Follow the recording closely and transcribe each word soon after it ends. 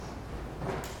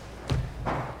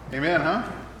Amen, huh?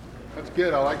 That's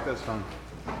good. I like that song.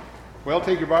 Well,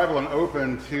 take your Bible and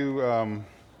open to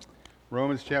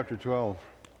Romans chapter 12.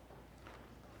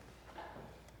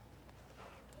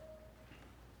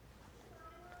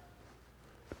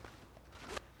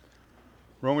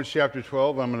 Romans chapter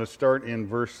 12, I'm going to start in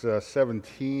verse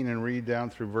 17 and read down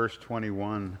through verse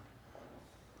 21.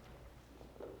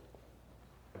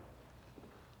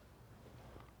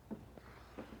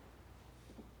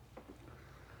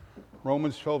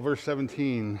 Romans 12, verse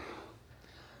 17.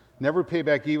 Never pay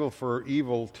back evil for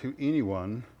evil to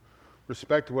anyone.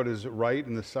 Respect what is right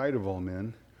in the sight of all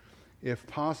men. If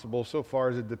possible, so far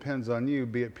as it depends on you,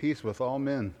 be at peace with all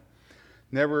men.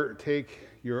 Never take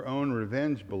your own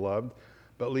revenge, beloved,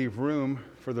 but leave room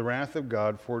for the wrath of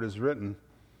God, for it is written,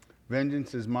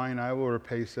 "Vengeance is mine, I will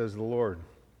repay, says the Lord."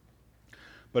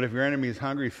 But if your enemy is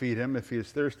hungry, feed him. If he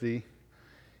is thirsty,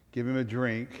 give him a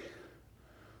drink.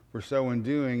 For so in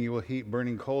doing, you will heap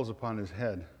burning coals upon his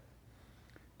head.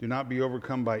 Do not be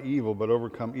overcome by evil, but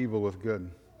overcome evil with good.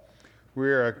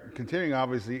 We are continuing,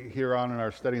 obviously, here on in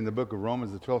our study in the book of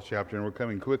Romans, the 12th chapter, and we're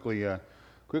coming quickly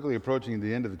approaching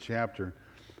the end of the chapter.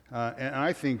 And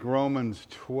I think Romans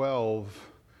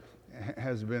 12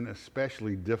 has been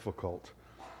especially difficult.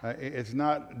 It's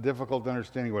not difficult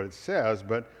understanding what it says,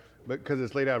 but because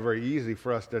it's laid out very easy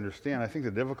for us to understand. I think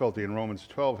the difficulty in Romans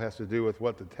 12 has to do with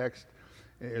what the text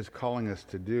is calling us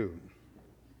to do.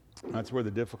 That's where the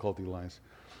difficulty lies.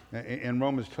 In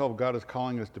Romans 12, God is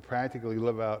calling us to practically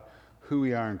live out who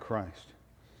we are in Christ.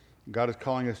 God is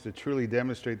calling us to truly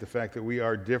demonstrate the fact that we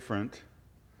are different,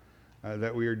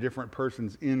 that we are different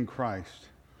persons in Christ.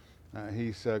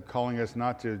 He's calling us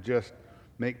not to just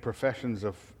make professions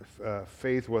of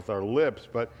faith with our lips,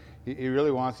 but he really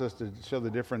wants us to show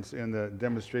the difference in the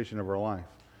demonstration of our life.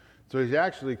 So he's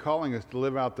actually calling us to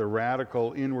live out the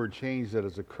radical inward change that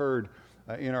has occurred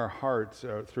in our hearts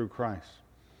through Christ.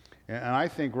 And I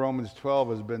think Romans 12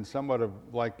 has been somewhat of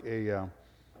like a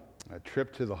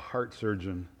trip to the heart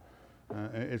surgeon.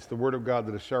 It's the Word of God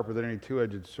that is sharper than any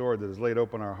two-edged sword that has laid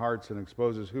open our hearts and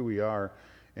exposes who we are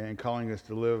and calling us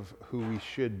to live who we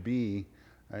should be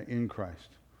in Christ.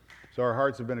 So our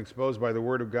hearts have been exposed by the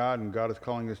Word of God, and God is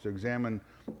calling us to examine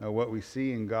what we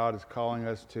see, and God is calling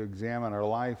us to examine our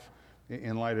life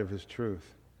in light of His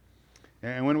truth.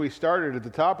 And when we started at the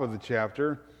top of the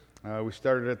chapter, we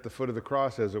started at the foot of the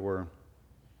cross, as it were.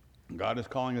 God is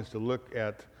calling us to look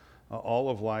at all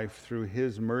of life through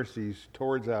His mercies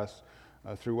towards us,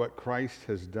 through what Christ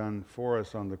has done for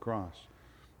us on the cross.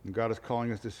 And God is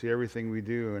calling us to see everything we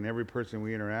do and every person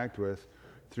we interact with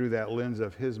through that lens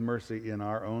of His mercy in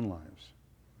our own lives.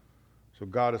 So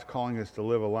God is calling us to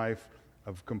live a life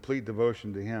of complete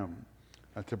devotion to Him,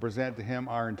 to present to Him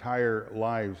our entire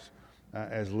lives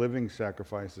as living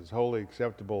sacrifices, wholly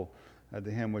acceptable to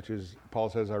Him, which is, Paul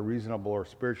says, our reasonable or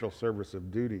spiritual service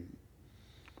of duty.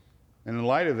 And in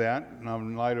light of that, and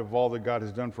in light of all that God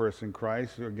has done for us in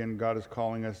Christ, again, God is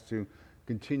calling us to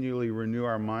continually renew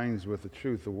our minds with the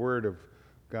truth, the Word of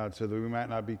God, so that we might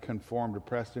not be conformed or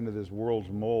pressed into this world's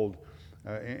mold,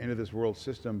 into this world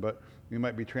system, but we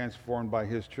might be transformed by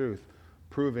His truth,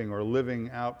 proving or living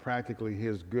out practically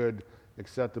His good,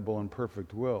 acceptable, and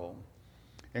perfect will.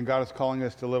 And God is calling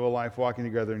us to live a life walking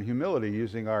together in humility,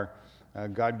 using our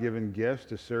God-given gifts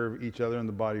to serve each other in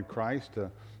the body of Christ, to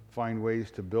find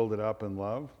ways to build it up in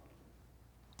love.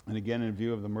 And again, in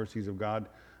view of the mercies of God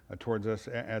towards us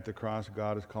at the cross,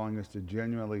 God is calling us to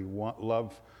genuinely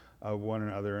love one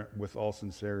another with all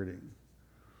sincerity.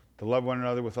 To love one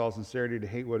another with all sincerity, to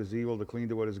hate what is evil, to cling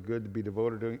to what is good, to be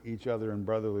devoted to each other in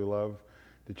brotherly love,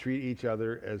 to treat each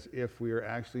other as if we are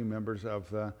actually members of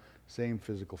the same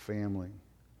physical family.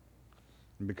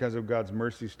 And because of God's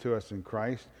mercies to us in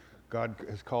Christ, God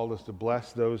has called us to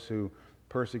bless those who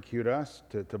persecute us,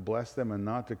 to bless them and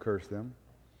not to curse them.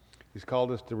 He's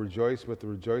called us to rejoice with the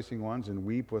rejoicing ones and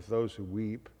weep with those who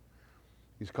weep.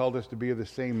 He's called us to be of the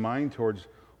same mind towards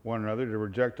one another, to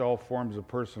reject all forms of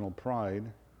personal pride.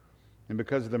 And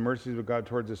because of the mercies of God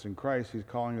towards us in Christ, He's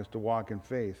calling us to walk in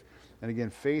faith. And again,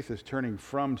 faith is turning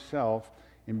from self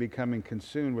and becoming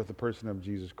consumed with the person of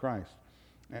Jesus Christ.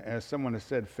 As someone has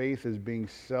said, faith is being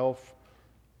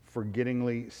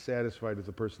self-forgettingly satisfied with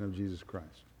the person of Jesus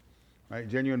Christ. Right?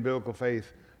 Genuine biblical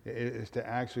faith is to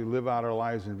actually live out our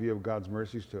lives in view of God's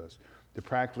mercies to us, to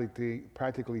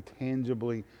practically,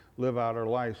 tangibly live out our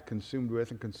lives consumed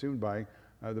with and consumed by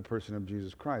the person of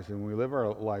Jesus Christ. And when we live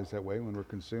our lives that way, when we're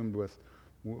consumed with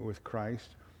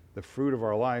Christ, the fruit of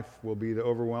our life will be the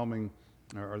overwhelming,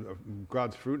 or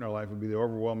God's fruit in our life will be the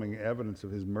overwhelming evidence of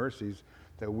His mercies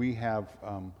that we have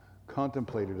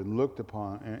contemplated and looked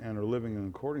upon and are living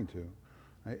according to.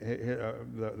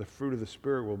 The fruit of the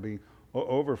Spirit will be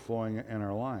overflowing in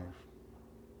our life.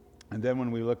 And then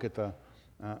when we look at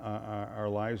our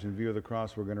lives in view of the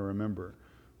cross, we're going to remember.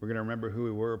 We're going to remember who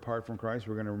we were apart from Christ.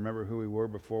 We're going to remember who we were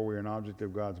before we were an object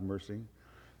of God's mercy.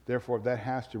 Therefore, that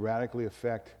has to radically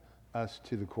affect us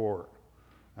to the core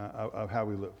of how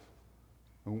we live.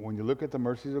 When you look at the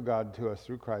mercies of God to us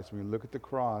through Christ, when you look at the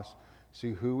cross,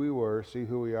 see who we were, see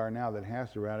who we are now, that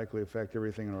has to radically affect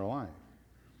everything in our life.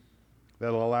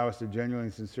 That'll allow us to genuinely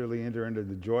and sincerely enter into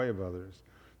the joy of others.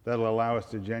 That'll allow us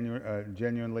to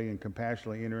genuinely and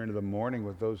compassionately enter into the mourning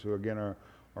with those who, again, are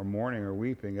mourning or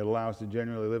weeping. It'll allow us to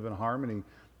genuinely live in harmony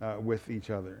with each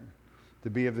other,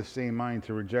 to be of the same mind,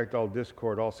 to reject all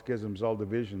discord, all schisms, all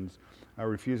divisions,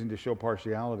 refusing to show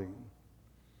partiality.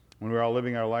 When we're all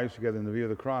living our lives together in the view of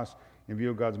the cross, in view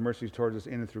of God's mercies towards us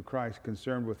in and through Christ,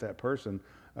 concerned with that person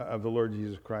of the Lord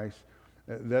Jesus Christ,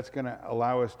 that's going to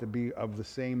allow us to be of the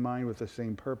same mind with the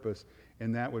same purpose,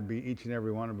 and that would be each and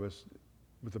every one of us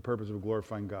with the purpose of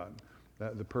glorifying God,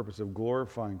 the purpose of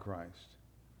glorifying Christ.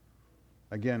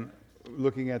 Again,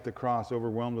 looking at the cross,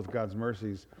 overwhelmed with God's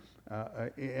mercies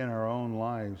in our own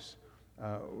lives,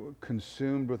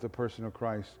 consumed with the person of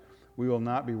Christ, we will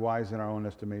not be wise in our own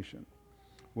estimation.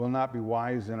 We'll not be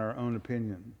wise in our own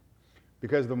opinion.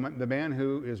 Because the man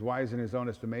who is wise in his own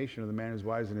estimation, or the man who's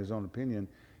wise in his own opinion,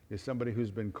 is somebody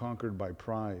who's been conquered by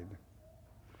pride.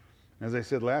 As I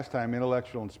said last time,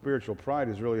 intellectual and spiritual pride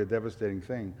is really a devastating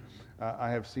thing. I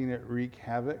have seen it wreak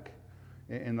havoc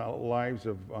in the lives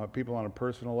of people on a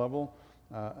personal level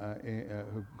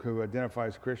who identify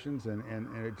as Christians, and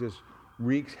it just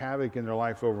wreaks havoc in their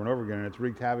life over and over again. And it's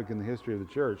wreaked havoc in the history of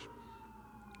the church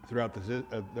throughout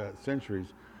the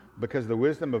centuries, because the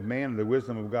wisdom of man and the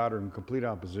wisdom of God are in complete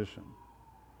opposition.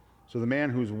 So the man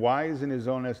who's wise in his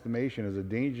own estimation is a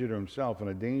danger to himself and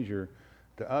a danger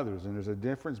to others. And there's a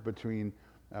difference between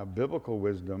biblical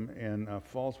wisdom and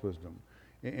false wisdom.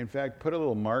 In fact, put a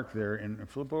little mark there and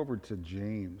flip over to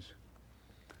James.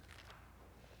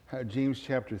 James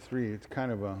chapter 3. It's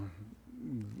kind of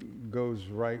goes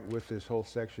right with this whole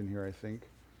section here, I think.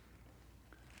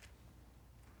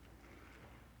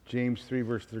 James 3,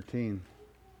 verse 13.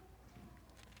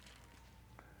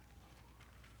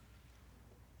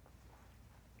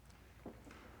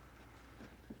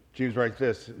 James writes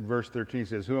this, verse 13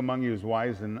 says, "Who among you is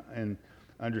wise and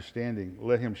understanding?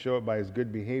 Let him show it by his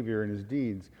good behavior and his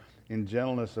deeds, in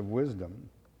gentleness of wisdom.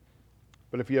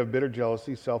 But if you have bitter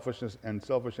jealousy, selfishness, and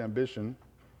selfish ambition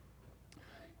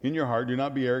in your heart, do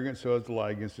not be arrogant so as to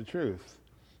lie against the truth.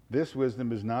 This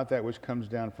wisdom is not that which comes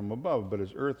down from above, but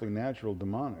is earthly, natural,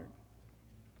 demonic.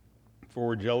 For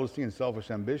where jealousy and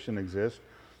selfish ambition exist,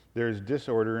 there is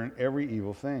disorder in every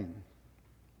evil thing.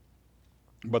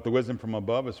 But the wisdom from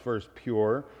above is first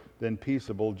pure, then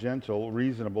peaceable, gentle,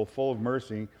 reasonable, full of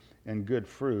mercy and good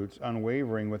fruits,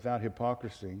 unwavering, without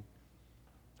hypocrisy.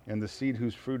 And the seed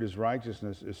whose fruit is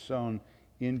righteousness is sown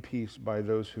in peace by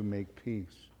those who make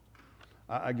peace."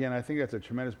 Again, I think that's a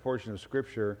tremendous portion of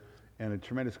Scripture and a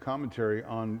tremendous commentary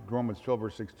on Romans 12,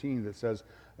 verse 16 that says,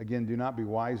 again, do not be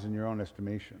wise in your own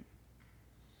estimation.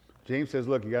 James says,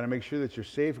 look, you got to make sure that you're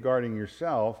safeguarding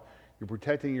yourself. You're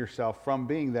protecting yourself from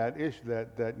being that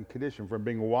condition, from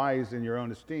being wise in your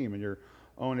own esteem and your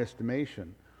own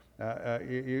estimation.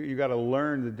 You got to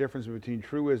learn the difference between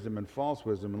true wisdom and false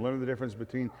wisdom, and learn the difference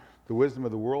between the wisdom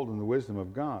of the world and the wisdom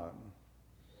of God.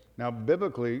 Now,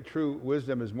 biblically, true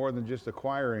wisdom is more than just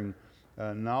acquiring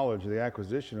knowledge, the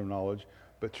acquisition of knowledge,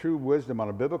 but true wisdom on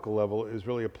a biblical level is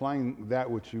really applying that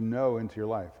which you know into your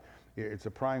life. It's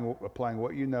applying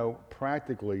what you know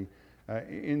practically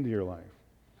into your life.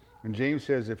 And James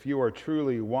says, if you are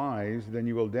truly wise, then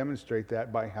you will demonstrate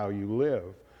that by how you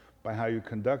live, by how you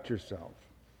conduct yourself.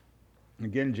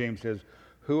 Again, James says,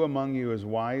 who among you is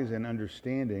wise and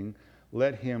understanding?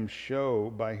 Let him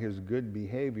show by his good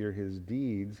behavior his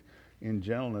deeds in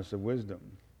gentleness of wisdom.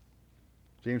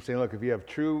 James saying, look, if you have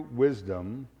true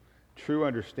wisdom, true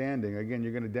understanding, again,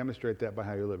 you're going to demonstrate that by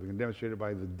how you live. You're going to demonstrate it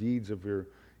by the deeds of your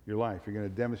life. You're going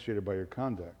to demonstrate it by your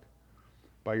conduct,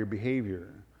 by your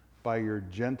behavior, by your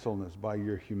gentleness, by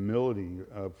your humility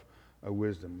of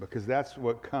wisdom. Because that's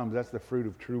what comes, that's the fruit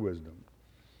of true wisdom.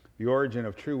 The origin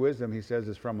of true wisdom, he says,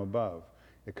 is from above.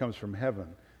 It comes from heaven.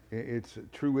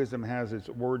 True wisdom has its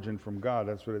origin from God.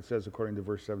 That's what it says according to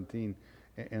verse 17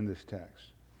 in this text.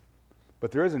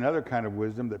 But there is another kind of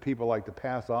wisdom that people like to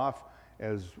pass off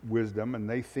as wisdom, and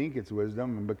they think it's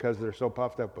wisdom, and because they're so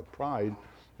puffed up with pride,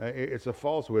 it's a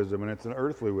false wisdom, and it's an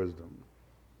earthly wisdom.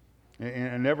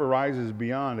 And it never rises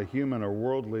beyond a human or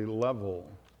worldly level.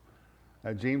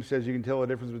 James says you can tell the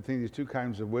difference between these two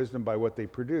kinds of wisdom by what they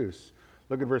produce.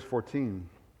 Look at verse 14.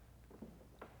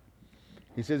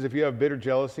 He says, if you have bitter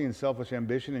jealousy and selfish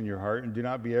ambition in your heart, and do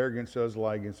not be arrogant so as to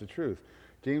lie against the truth.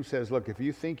 James says, look, if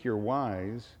you think you're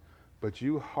wise, but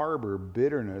you harbor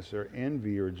bitterness or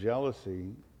envy or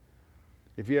jealousy,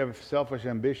 if you have selfish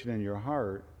ambition in your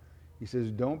heart, he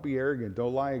says, don't be arrogant.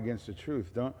 Don't lie against the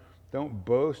truth. Don't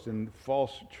boast in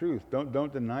false truth.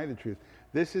 Don't deny the truth.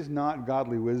 This is not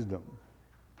godly wisdom.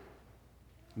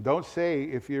 Don't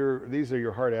say these are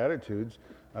your heart attitudes,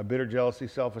 bitter jealousy,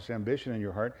 selfish ambition in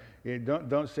your heart.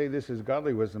 Don't say this is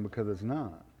godly wisdom, because it's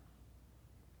not.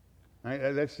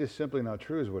 That's just simply not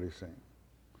true, is what he's saying.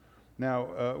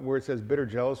 Now, where it says bitter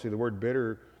jealousy, the word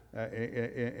bitter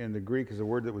in the Greek is a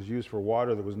word that was used for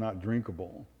water that was not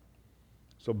drinkable.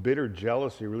 So bitter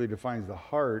jealousy really defines the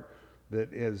heart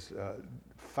that is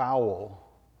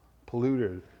foul,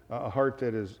 polluted, a heart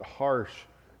that is harsh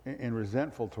and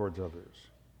resentful towards others.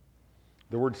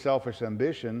 The word selfish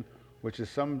ambition, which is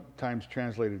sometimes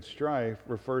translated strife,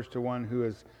 refers to one who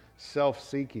is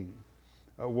self-seeking,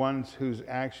 one whose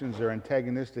actions are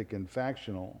antagonistic and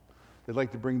factional. They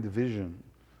like to bring division.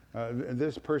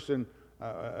 This person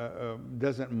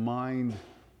doesn't mind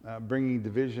bringing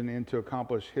division in to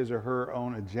accomplish his or her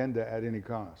own agenda at any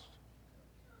cost.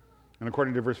 And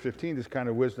according to verse 15, this kind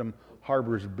of wisdom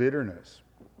harbors bitterness.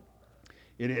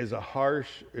 It is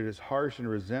harsh and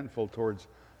resentful towards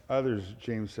others,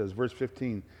 James says. Verse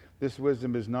 15, this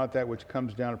wisdom is not that which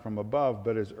comes down from above,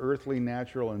 but is earthly,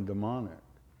 natural, and demonic.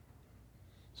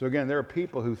 So again, there are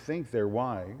people who think they're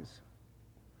wise.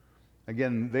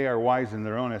 Again, they are wise in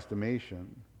their own estimation.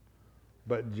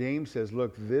 But James says,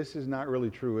 look, this is not really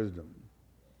true wisdom.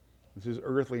 This is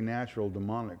earthly, natural,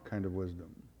 demonic kind of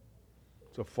wisdom.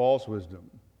 It's a false wisdom.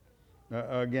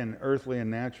 Again, earthly and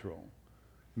natural,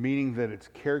 meaning that it's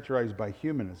characterized by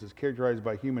humanness. It's characterized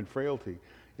by human frailty.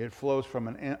 It flows from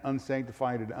an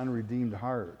unsanctified and unredeemed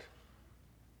heart.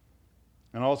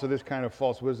 And also this kind of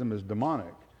false wisdom is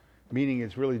demonic, meaning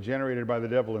it's really generated by the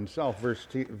devil himself.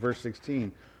 Verse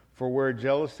 16, for where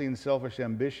jealousy and selfish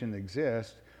ambition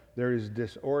exist, there is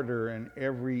disorder in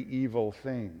every evil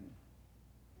thing.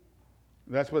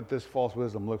 That's what this false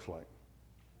wisdom looks like.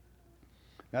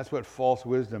 That's what false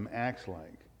wisdom acts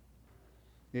like.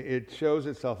 It shows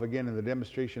itself, again, in the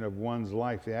demonstration of one's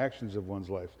life, the actions of one's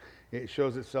life. It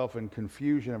shows itself in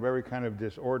confusion of every kind of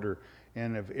disorder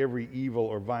and of every evil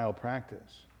or vile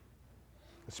practice.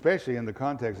 Especially in the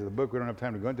context of the book, we don't have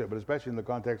time to go into it, but especially in the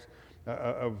context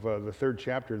of the third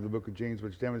chapter of the book of James,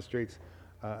 which demonstrates,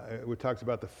 which talks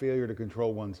about the failure to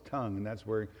control one's tongue. And that's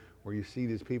where you see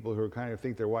these people who kind of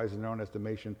think they're wise in their own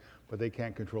estimation, but they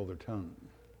can't control their tongue.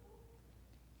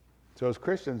 So as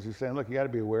Christians, he's saying, look, you got to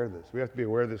be aware of this. We have to be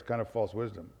aware of this kind of false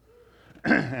wisdom.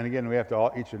 And again, we have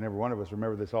to, each and every one of us,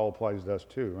 remember this all applies to us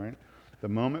too, right? The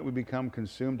moment we become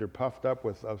consumed or puffed up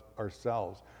with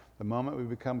ourselves, the moment we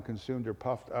become consumed or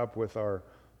puffed up with our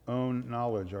own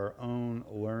knowledge, our own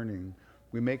learning,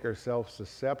 we make ourselves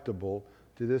susceptible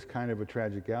to this kind of a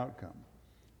tragic outcome.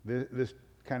 This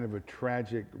kind of a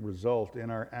tragic result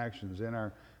in our actions, in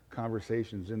our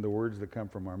conversations, in the words that come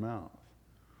from our mouth.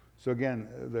 So again,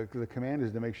 the command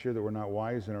is to make sure that we're not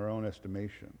wise in our own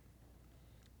estimation.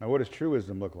 Now, what does true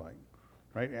wisdom look like?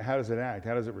 Right? How does it act?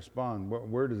 How does it respond?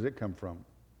 Where does it come from?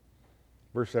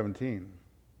 Verse 17.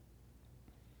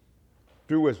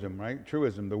 True wisdom, right? True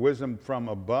wisdom. The wisdom from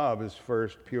above is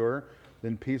first pure,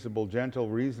 then peaceable, gentle,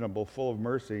 reasonable, full of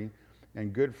mercy,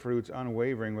 and good fruits,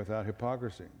 unwavering, without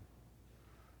hypocrisy.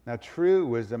 Now, true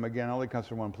wisdom, again, only comes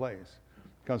from one place.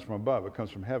 It comes from above. It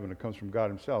comes from heaven. It comes from God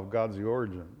himself. God's the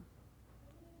origin.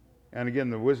 And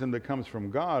again, the wisdom that comes from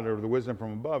God, or the wisdom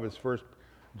from above, is first,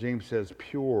 James says,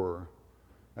 pure.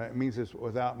 It means it's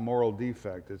without moral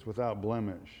defect. It's without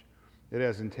blemish. It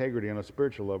has integrity on a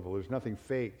spiritual level. There's nothing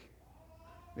fake.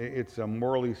 It's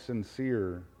morally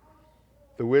sincere.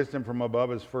 The wisdom from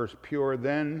above is first pure,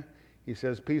 then, he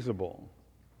says, peaceable.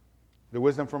 The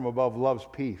wisdom from above loves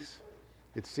peace.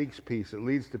 It seeks peace. It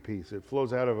leads to peace. It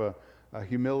flows out of a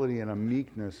humility and a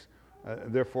meekness.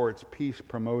 Therefore, it's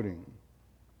peace-promoting.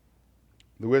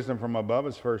 The wisdom from above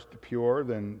is first pure,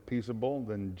 then peaceable,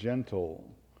 then gentle.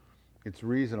 It's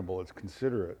reasonable, it's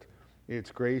considerate, it's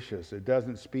gracious. It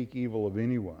doesn't speak evil of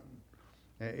anyone.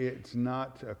 It's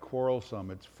not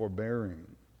quarrelsome, it's forbearing.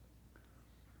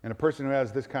 And a person who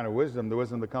has this kind of wisdom, the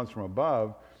wisdom that comes from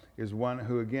above, is one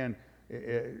who, again,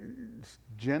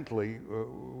 gently,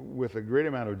 with a great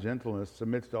amount of gentleness,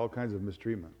 submits to all kinds of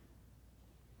mistreatment.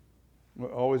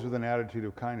 Always with an attitude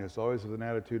of kindness, always with an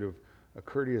attitude of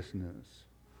courteousness.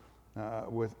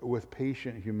 With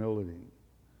patient humility.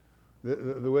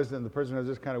 The wisdom, the person who has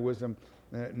this kind of wisdom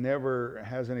never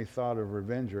has any thought of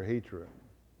revenge or hatred.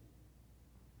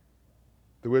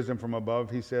 The wisdom from above,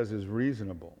 he says, is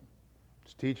reasonable.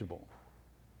 It's teachable.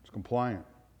 It's compliant.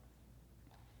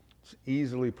 It's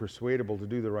easily persuadable to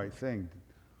do the right thing.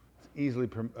 It's easily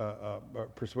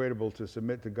persuadable to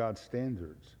submit to God's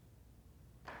standards.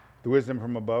 The wisdom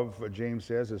from above, James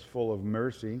says, is full of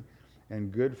mercy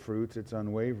and good fruits. It's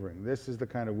unwavering. This is the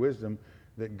kind of wisdom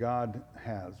that God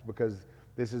has, because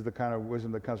this is the kind of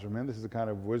wisdom that comes from him. This is the kind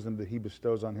of wisdom that he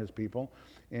bestows on his people,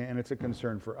 and it's a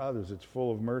concern for others. It's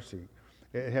full of mercy.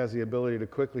 It has the ability to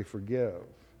quickly forgive.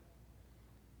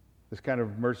 This kind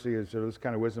of mercy is, or this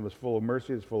kind of wisdom is full of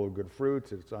mercy. It's full of good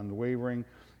fruits. It's unwavering.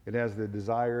 It has the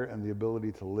desire and the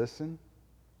ability to listen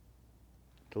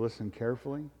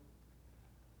carefully,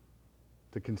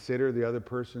 to consider the other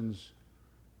person's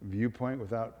viewpoint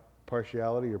without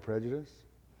partiality or prejudice.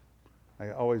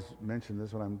 I always mention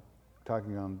this when I'm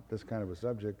talking on this kind of a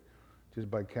subject. Just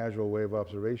by casual way of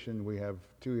observation, we have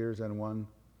 2 ears and 1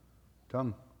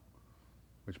 tongue,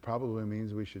 which probably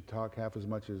means we should talk half as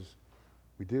much as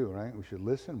we do, right? We should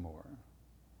listen more.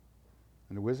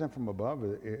 And the wisdom from above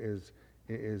is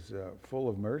full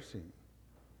of mercy.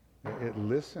 It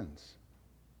listens.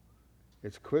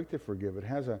 It's quick to forgive. It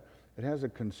has a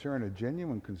concern, a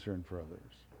genuine concern for others.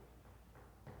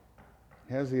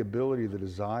 It has the ability, the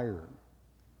desire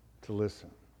to listen,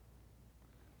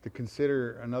 to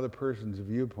consider another person's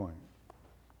viewpoint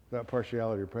without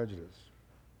partiality or prejudice.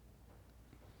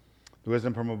 The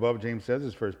wisdom from above, James says,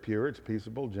 is first pure, it's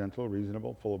peaceable, gentle,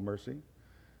 reasonable, full of mercy,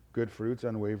 good fruits,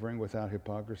 unwavering, without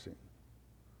hypocrisy.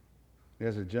 It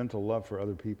has a gentle love for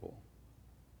other people.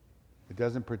 It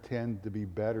doesn't pretend to be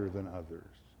better than others.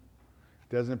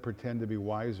 It doesn't pretend to be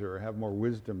wiser or have more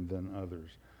wisdom than others,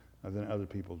 than other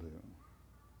people do.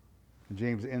 And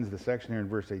James ends the section here in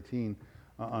verse 18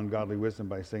 on godly wisdom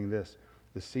by saying this: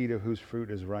 the seed of whose fruit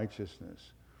is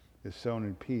righteousness is sown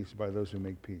in peace by those who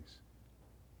make peace.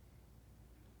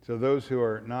 So those who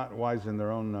are not wise in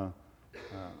their own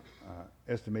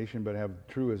estimation, but have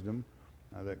true wisdom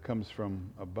that comes from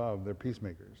above, they're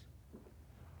peacemakers.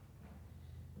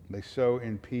 They sow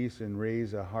in peace and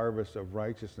raise a harvest of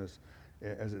righteousness,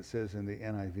 as it says in the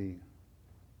NIV.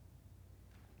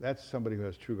 That's somebody who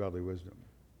has true godly wisdom.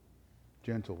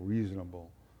 Gentle,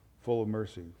 reasonable, full of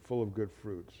mercy, full of good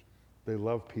fruits. They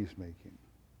love peacemaking.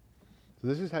 So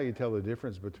this is how you tell the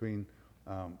difference between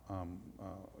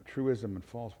true wisdom and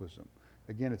false wisdom.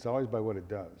 Again, it's always by what it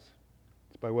does.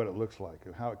 It's by what it looks like,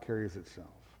 how it carries itself,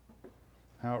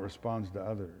 how it responds to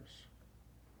others.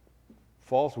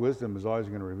 False wisdom is always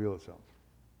going to reveal itself.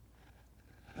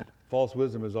 False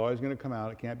wisdom is always going to come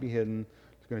out. It can't be hidden.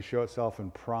 It's going to show itself in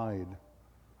pride.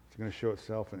 It's going to show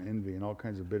itself in envy and all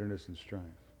kinds of bitterness and strife.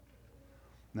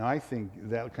 Now, I think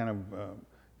that kind of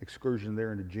excursion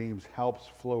there into James helps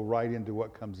flow right into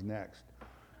what comes next.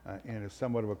 And it's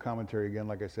somewhat of a commentary, again,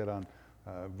 like I said, on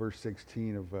verse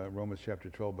 16 of Romans chapter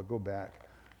 12. But go back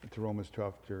to Romans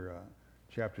chapter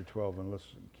 12, and let's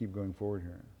keep going forward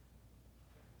here.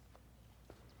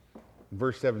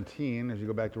 Verse 17, as you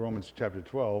go back to Romans chapter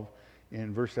 12,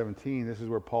 in verse 17, this is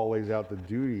where Paul lays out the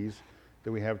duties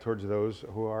that we have towards those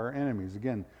who are our enemies.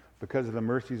 Again, because of the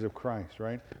mercies of Christ,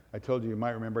 right? I told you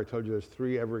might remember, I told you there's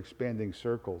 3 ever-expanding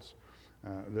circles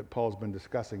that Paul's been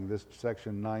discussing, this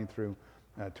section 9 through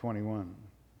 21.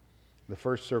 The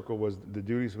first circle was the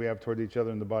duties we have toward each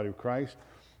other in the body of Christ.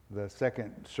 The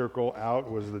second circle out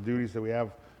was the duties that we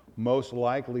have most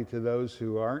likely to those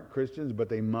who aren't Christians, but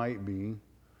they might be,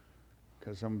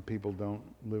 because some people don't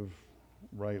live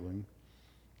rightly.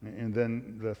 And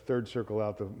then the third circle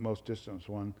out, the most distant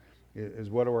one, is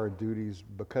what are our duties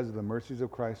because of the mercies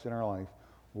of Christ in our life?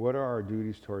 What are our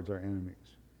duties towards our enemies?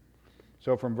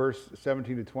 So from verse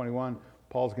 17 to 21,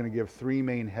 Paul's going to give 3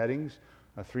 main headings,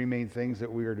 3 main things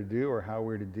that we are to do or how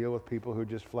we're to deal with people who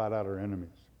just flat out are enemies.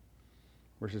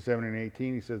 Verses 17 and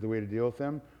 18, he says the way to deal with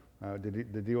them,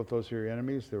 to deal with those who are your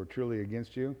enemies, that are truly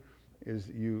against you, is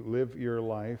you live your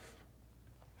life,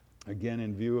 again,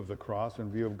 in view of the cross,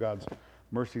 in view of God's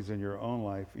mercies in your own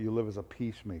life. You live as a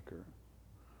peacemaker.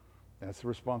 That's the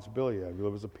responsibility. You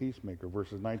live as a peacemaker.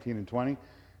 Verses 19 and 20,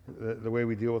 the way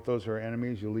we deal with those who are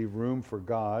enemies, you leave room for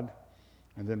God.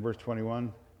 And then verse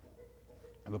 21,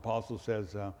 the apostle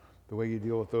says, the way you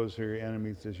deal with those who are your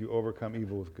enemies is you overcome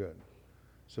evil with good.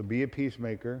 So be a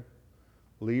peacemaker,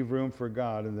 leave room for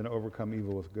God, and then overcome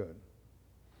evil with good.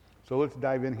 So let's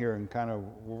dive in here and kind of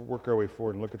work our way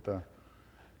forward and look at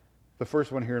the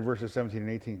first one here in verses 17 and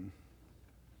 18.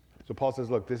 So Paul says,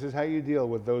 look, this is how you deal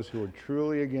with those who are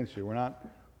truly against you. We're not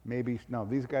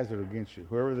these guys are against you.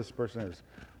 Whoever this person is,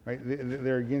 right?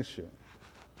 They're against you.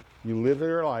 You live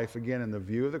your life, again, in the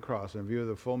view of the cross, in view of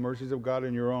the full mercies of God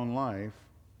in your own life.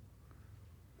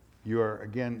 You are,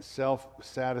 again,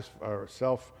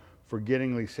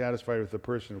 self-forgettingly satisfied with the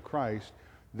person of Christ.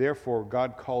 Therefore,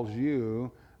 God calls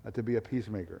you to be a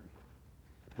peacemaker.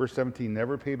 Verse 17,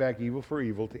 never pay back evil for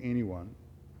evil to anyone.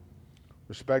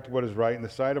 Respect what is right in the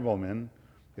sight of all men.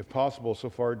 If possible, so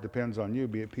far it depends on you,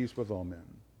 be at peace with all men.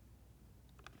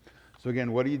 So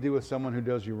again, what do you do with someone who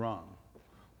does you wrong?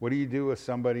 What do you do with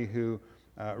somebody who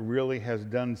really has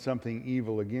done something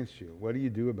evil against you? What do you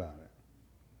do about it?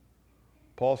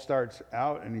 Paul starts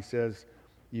out and he says,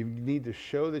 you need to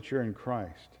show that you're in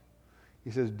Christ.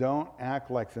 He says, don't act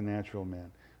like the natural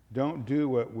man. Don't do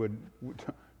what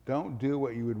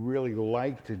you would really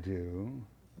like to do.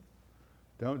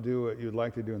 Don't do what you'd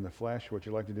like to do in the flesh, what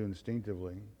you like to do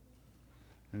instinctively.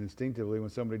 And instinctively, when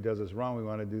somebody does us wrong, we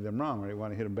want to do them wrong, right? We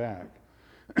want to hit them back.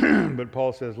 But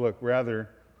Paul says, look,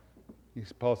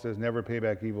 Paul says, never pay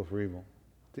back evil for evil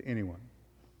to anyone.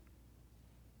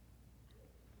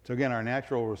 So again, our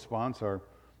natural response, our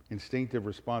instinctive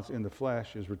response in the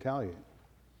flesh is retaliate.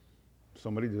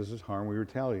 Somebody does us harm, we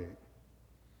retaliate.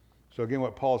 So again,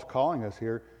 what Paul's calling us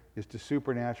here is to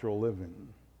supernatural living.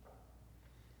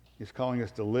 He's calling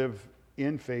us to live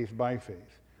in faith by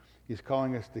faith. He's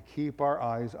calling us to keep our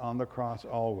eyes on the cross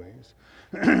always,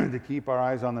 to keep our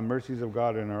eyes on the mercies of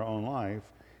God in our own life,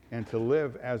 and to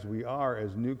live as we are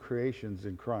as new creations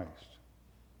in Christ.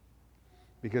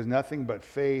 Because nothing but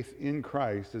faith in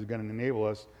Christ is going to enable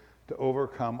us to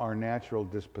overcome our natural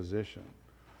disposition.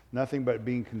 Nothing but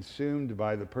being consumed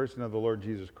by the person of the Lord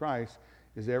Jesus Christ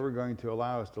is ever going to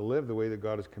allow us to live the way that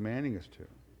God is commanding us to.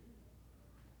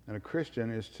 And a Christian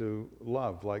is to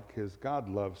love like his God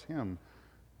loves him,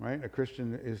 right? A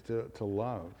Christian is to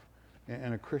love.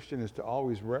 And a Christian is to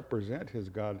always represent his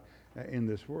God in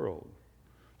this world.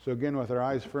 So again, with our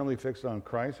eyes firmly fixed on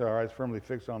Christ, our eyes firmly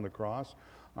fixed on the cross,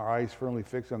 our eyes firmly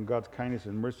fixed on God's kindness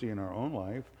and mercy in our own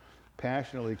life,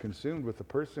 passionately consumed with the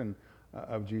person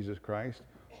of Jesus Christ,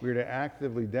 we're to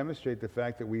actively demonstrate the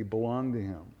fact that we belong to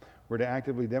him. We're to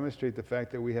actively demonstrate the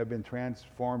fact that we have been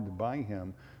transformed by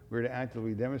him. We're to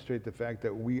actively demonstrate the fact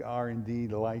that we are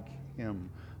indeed like him,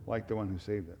 like the one who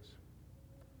saved us.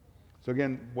 So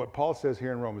again, what Paul says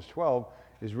here in Romans 12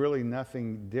 is really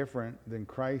nothing different than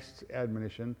Christ's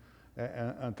admonition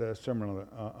at the Sermon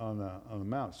on the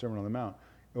Mount,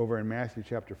 over in Matthew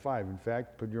chapter 5. In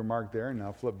fact, put your mark there, and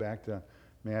now flip back to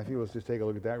Matthew. Let's just take a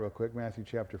look at that real quick. Matthew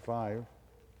chapter 5.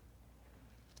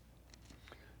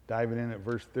 Diving in at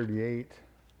verse 38.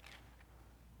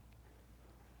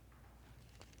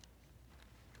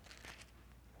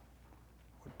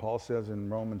 What Paul says in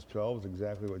Romans 12 is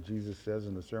exactly what Jesus says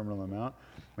in the Sermon on the Mount.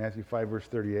 Matthew 5, verse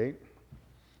 38.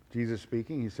 Jesus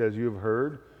speaking, he says, you have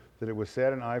heard that it was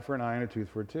said, an eye for an eye and a tooth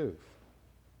for a tooth.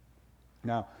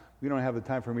 Now, we don't have the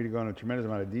time for me to go into a tremendous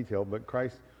amount of detail, but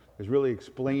Christ is really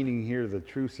explaining here the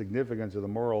true significance of the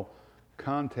moral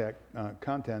content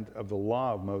of the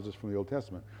law of Moses from the Old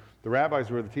Testament. The rabbis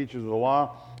were the teachers of the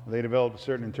law. They developed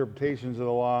certain interpretations of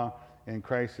the law, and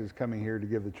Christ is coming here to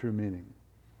give the true meaning.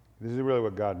 This is really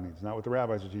what God means, not what the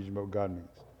rabbis are teaching, but what God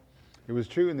means. It was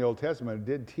true in the Old Testament. It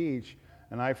did teach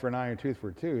an eye for an eye and a tooth for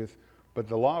a tooth, but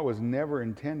the law was never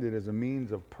intended as a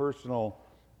means of personal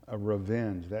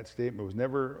revenge. That statement was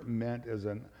never meant as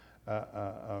a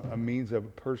means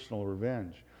of personal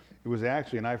revenge. It was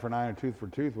actually an eye for an eye and a tooth for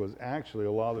a tooth was actually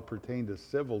a law that pertained to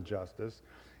civil justice,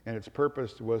 and its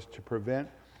purpose was to prevent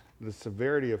the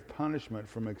severity of punishment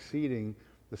from exceeding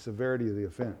the severity of the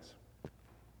offense.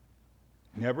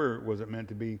 Never was it meant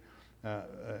to be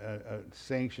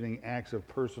sanctioning acts of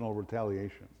personal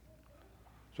retaliation.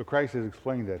 So Christ is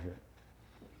explaining that here.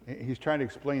 He's trying to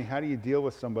explain, how do you deal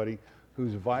with somebody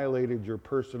who's violated your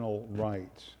personal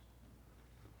rights?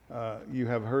 You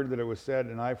have heard that it was said,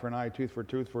 an eye for an eye, tooth for a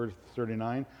tooth, verse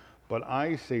 39. But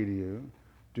I say to you,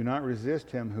 do not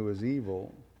resist him who is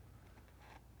evil,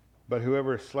 but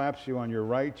whoever slaps you on your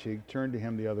right cheek, turn to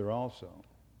him the other also.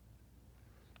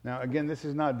 Now, again, this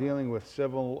is not dealing with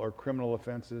civil or criminal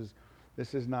offenses.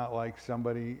 This is not like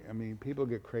somebody, people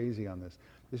get crazy on this.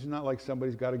 This is not like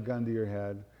somebody's got a gun to your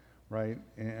head, right?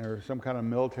 Or some kind of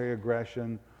military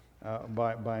aggression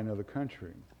by another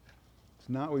country. It's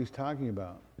not what he's talking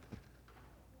about.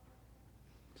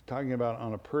 He's talking about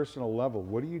on a personal level.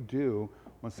 What do you do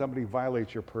when somebody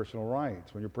violates your personal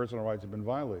rights, when your personal rights have been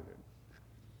violated?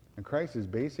 And Christ is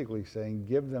basically saying,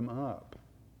 give them up.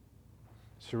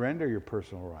 Surrender your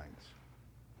personal rights.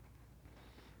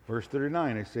 Verse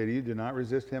 39, I say to you, do not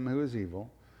resist him who is evil,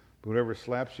 but whoever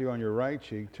slaps you on your right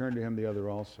cheek, turn to him the other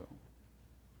also.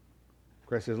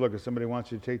 Christ says, look, if somebody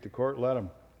wants you to take to court, let him.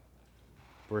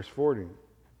 Verse 40, if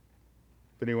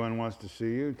anyone wants to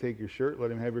see you, take your shirt,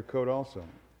 let him have your coat also.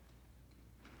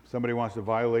 Somebody wants to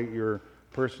violate your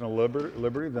personal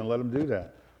liberty, then let them do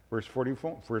that. Verse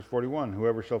 41,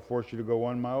 whoever shall force you to go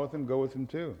 1 mile with him, go with him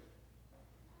 2.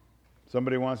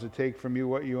 Somebody wants to take from you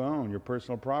what you own, your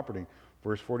personal property.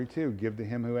 Verse 42, give to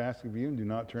him who asks of you, and do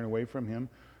not turn away from him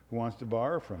who wants to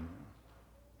borrow from you.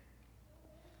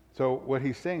 So what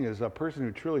he's saying is a person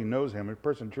who truly knows him, a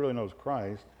person who truly knows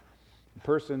Christ, a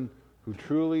person who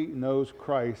truly knows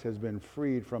Christ has been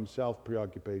freed from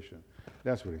self-preoccupation.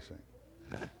 That's what he's saying.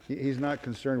 He's not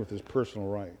concerned with his personal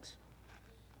rights.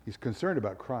 He's concerned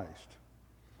about Christ.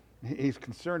 He's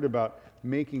concerned about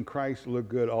making Christ look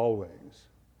good always.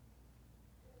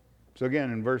 So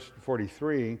again, in verse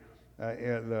 43,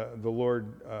 the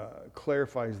Lord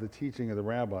clarifies the teaching of the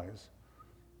rabbis.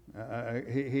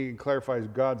 He clarifies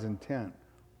God's intent,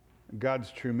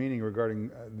 God's true meaning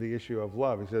regarding the issue of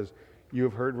love. He says, you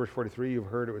have heard, verse 43, you've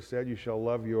heard it was said, you shall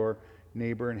love your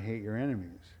neighbor and hate your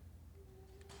enemies.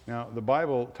 Now, the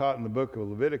Bible taught in the book of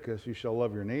Leviticus, you shall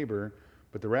love your neighbor,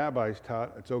 but the rabbis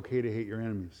taught it's okay to hate your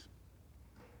enemies.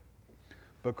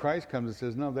 But Christ comes and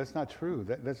says, no, that's not true.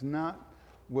 That's not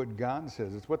what God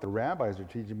says. It's what the rabbis are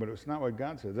teaching, but it's not what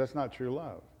God says. That's not true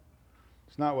love.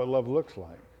 It's not what love looks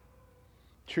like.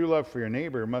 True love for your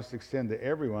neighbor must extend to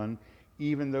everyone,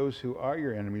 even those who are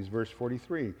your enemies. Verse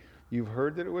 43, you've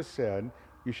heard that it was said,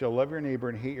 you shall love your neighbor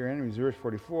and hate your enemies. Verse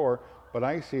 44, but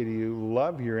I say to you,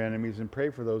 love your enemies and pray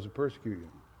for those who persecute you.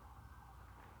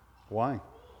 Why?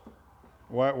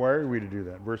 Why are we to do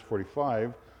that? Verse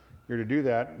 45, you're to do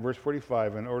that, verse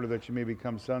 45, in order that you may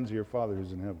become sons of your Father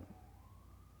who's in heaven.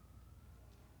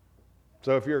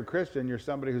 So if you're a Christian, you're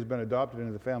somebody who's been adopted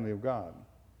into the family of God.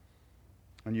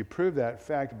 And you prove that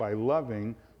fact by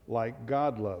loving like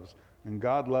God loves. And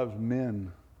God loves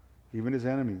men, even his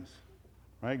enemies.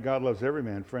 Right? God loves every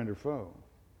man, friend or foe.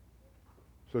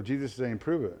 So Jesus is saying,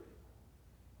 prove it.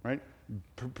 Right?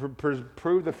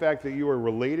 Prove the fact that you are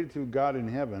related to God in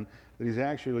heaven, that he's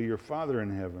actually your Father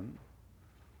in heaven,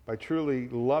 by truly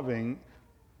loving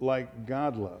like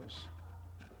God loves.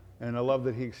 And a love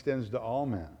that he extends to all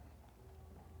men.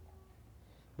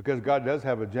 Because God does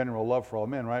have a general love for all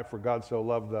men, right? For God so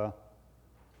loved the...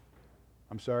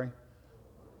 I'm sorry?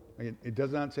 It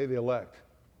does not say the elect.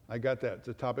 I got that. It's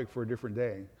a topic for a different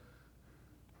day.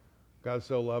 God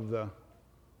so loved the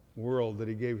world that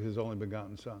he gave his only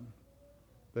begotten Son.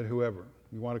 That whoever,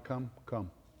 you want to come? Come.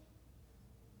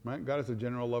 Right? God has a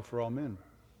general love for all men.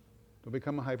 Don't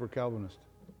become a hyper-Calvinist.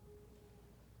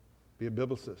 Be a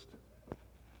biblicist.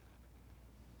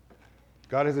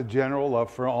 God has a general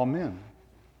love for all men.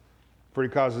 For he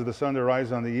causes the sun to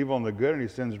rise on the evil and the good, and he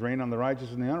sends rain on the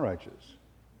righteous and the unrighteous.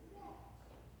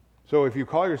 So if you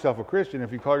call yourself a Christian,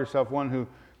 if you call yourself one who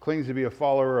claims to be a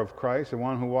follower of Christ and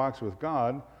one who walks with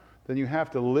God, then you have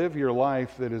to live your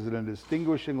life that is in a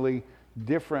distinguishingly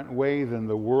different way than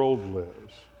the world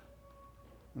lives.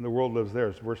 And the world lives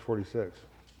theirs. Verse 46.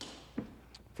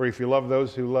 For if you love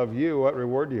those who love you, what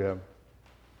reward do you have?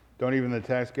 Don't even the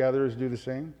tax gatherers do the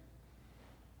same?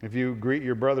 If you greet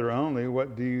your brother only,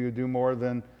 what do you do more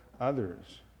than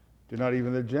others? Do not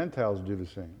even the Gentiles do the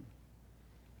same?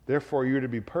 Therefore, you're to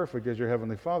be perfect as your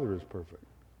heavenly Father is perfect.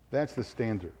 That's the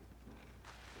standard.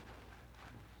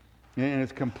 And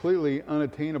it's completely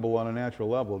unattainable on a natural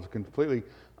level. It's completely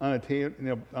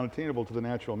unattainable to the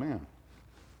natural man.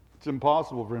 It's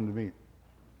impossible for him to meet.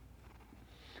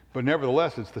 But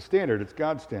nevertheless, it's the standard. It's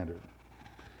God's standard.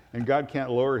 And God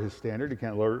can't lower his standard. He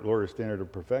can't lower his standard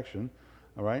of perfection.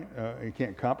 All right? He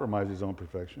can't compromise his own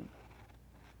perfection.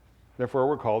 Therefore,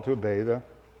 we're called to obey the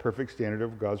perfect standard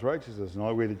of God's righteousness. And the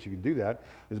only way that you can do that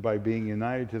is by being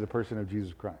united to the person of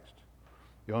Jesus Christ.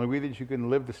 The only way that you can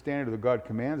live the standard that God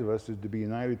commands of us is to be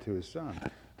united to his Son,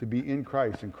 to be in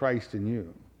Christ and Christ in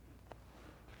you.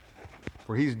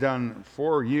 For he's done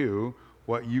for you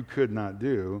what you could not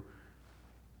do.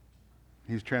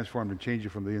 He's transformed and changed you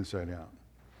from the inside out.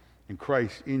 And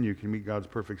Christ in you can meet God's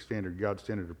perfect standard, God's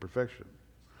standard of perfection.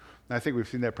 And I think we've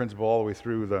seen that principle all the way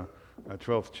through the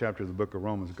 12th chapter of the book of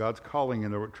Romans. God's calling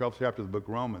in the 12th chapter of the book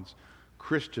of Romans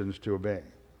Christians to obey.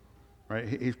 Right?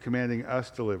 He's commanding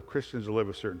us to live, Christians to live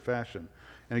a certain fashion.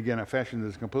 And again, a fashion that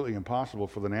is completely impossible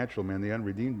for the natural man, the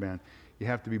unredeemed man. You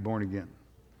have to be born again.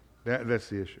 That's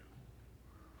the issue.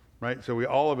 Right? So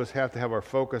all of us have to have our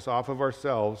focus off of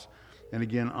ourselves and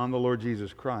again on the Lord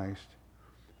Jesus Christ.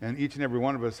 And each and every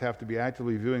one of us have to be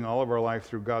actively viewing all of our life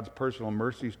through God's personal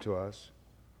mercies to us.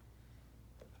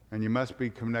 And you must be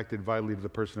connected vitally to the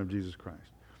person of Jesus Christ.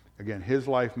 Again, his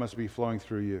life must be flowing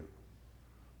through you.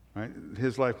 Right?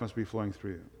 His life must be flowing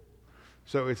through you.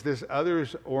 So it's this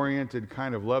others-oriented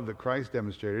kind of love that Christ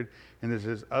demonstrated, and it's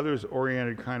this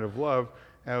others-oriented kind of love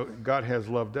how God has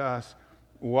loved us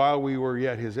while we were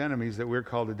yet his enemies, that we're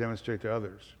called to demonstrate to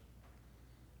others.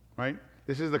 Right?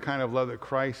 This is the kind of love that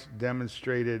Christ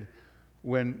demonstrated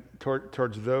when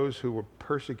towards those who were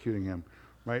persecuting him.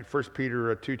 Right? 1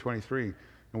 Peter 2:23.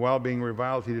 And while being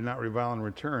reviled, he did not revile in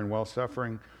return. While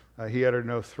suffering, he uttered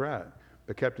no threat,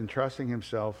 but kept entrusting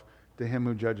himself to him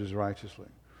who judges righteously.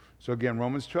 So again,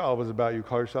 Romans 12 is about you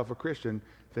call yourself a Christian,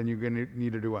 then you're going to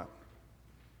need to do what?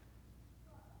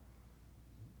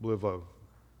 Live a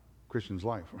Christian's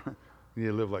life. Right? You need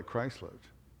to live like Christ lived.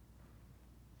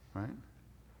 Right?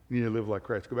 You need to live like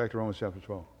Christ. Go back to Romans chapter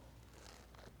 12.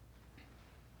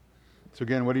 So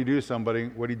again, what do you do with somebody?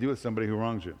 What do you do with somebody who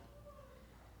wrongs you?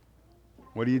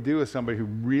 What do you do with somebody who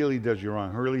really does you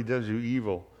wrong, who really does you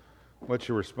evil? What's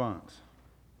your response?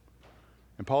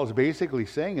 And Paul is basically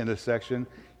saying in this section,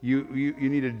 you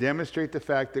need to demonstrate the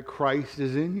fact that Christ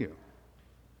is in you.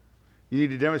 You need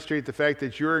to demonstrate the fact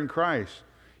that you're in Christ.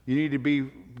 You need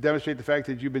to demonstrate the fact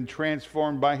that you've been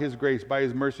transformed by his grace, by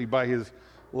his mercy, by his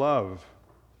love.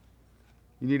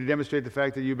 You need to demonstrate the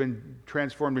fact that you've been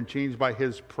transformed and changed by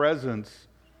his presence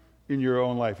in your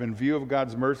own life, in view of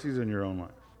God's mercies in your own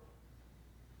life.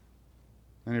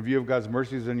 And in view of God's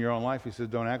mercies in your own life, he says,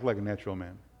 don't act like a natural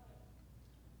man.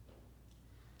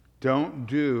 Don't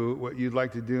do what you'd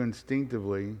like to do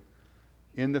instinctively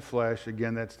in the flesh.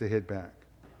 Again, that's to hit back.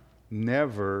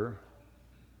 Never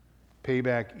pay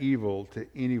back evil to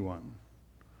anyone.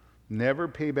 Never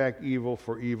pay back evil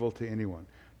for evil to anyone.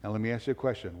 Now let me ask you a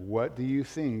question. What do you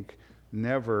think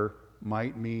never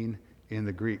might mean in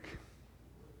the Greek?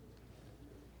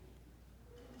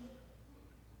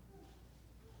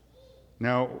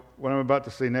 Now, what I'm about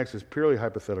to say next is purely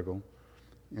hypothetical,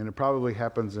 and it probably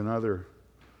happens in other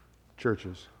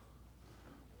churches.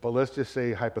 But let's just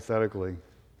say hypothetically,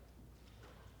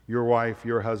 your wife,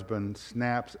 your husband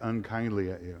snaps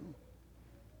unkindly at you.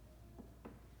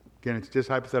 Again, it's just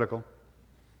hypothetical.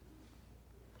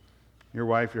 Your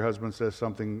wife, your husband says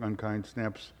something unkind,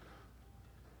 snaps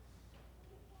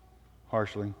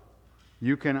harshly.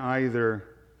 You can either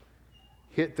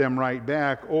hit them right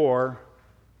back or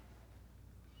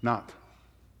not.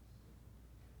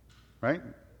 Right?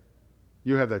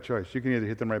 You have that choice. You can either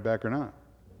hit them right back or not.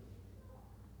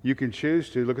 You can choose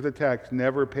to, look at the text,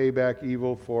 never pay back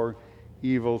evil for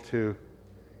evil to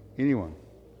anyone.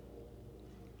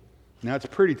 Now it's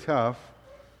pretty tough.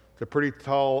 It's a pretty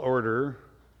tall order.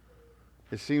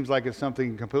 It seems like it's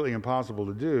something completely impossible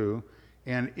to do.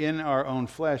 And in our own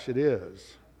flesh it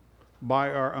is.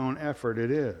 By our own effort it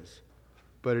is.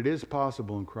 But it is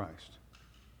possible in Christ.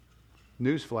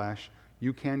 Newsflash,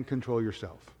 you can control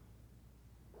yourself.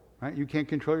 Right? You can't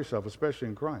control yourself, especially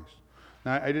in Christ.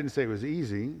 Now, I didn't say it was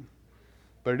easy,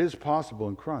 but it is possible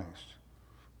in Christ.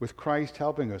 With Christ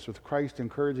helping us, with Christ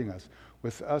encouraging us,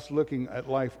 with us looking at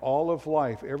life, all of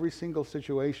life, every single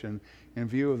situation in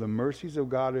view of the mercies of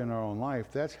God in our own life,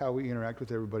 that's how we interact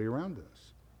with everybody around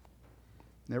us.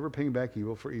 Never paying back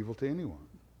evil for evil to anyone.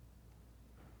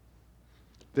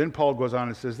 Then Paul goes on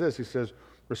and says this. He says,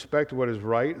 respect what is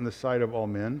right in the sight of all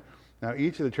men. Now,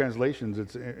 each of the translations,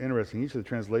 it's interesting, each of the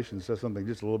translations says something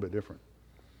just a little bit different.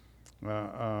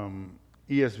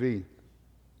 ESV,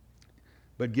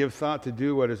 but give thought to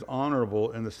do what is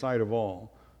honorable in the sight of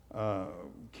all.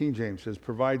 King James says,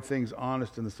 provide things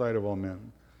honest in the sight of all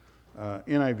men.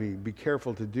 NIV, be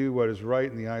careful to do what is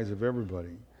right in the eyes of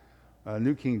everybody.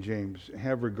 New King James,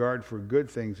 have regard for good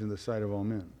things in the sight of all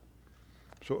men.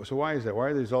 So why is that? Why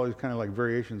are there all these kind of like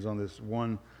variations on this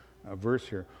one verse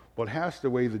here? Well, it has to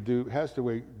do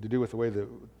with the way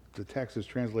the text is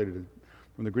translated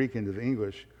from the Greek into the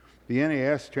English. The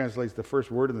NAS translates the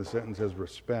first word in the sentence as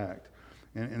respect.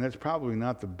 And that's probably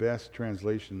not the best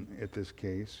translation at this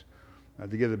case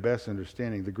to give the best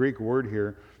understanding. The Greek word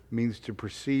here means to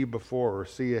perceive before or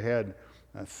see ahead,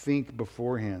 think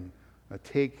beforehand,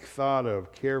 take thought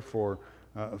of, care for,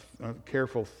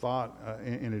 careful thought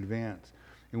in advance.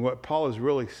 And what Paul is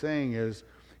really saying is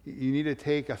you need to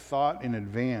take a thought in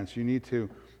advance. You need to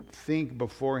think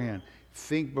beforehand.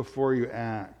 Think before you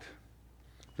act.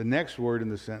 The next word in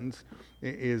the sentence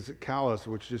is kalos,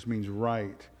 which just means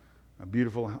right. A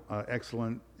beautiful,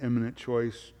 excellent, eminent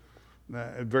choice.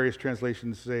 Various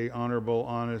translations say honorable,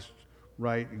 honest,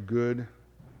 right, good.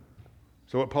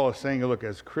 So what Paul is saying, look,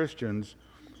 as Christians,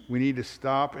 we need to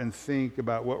stop and think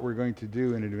about what we're going to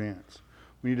do in advance.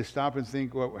 We need to stop and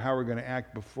think how we're going to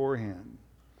act beforehand.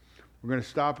 We're going to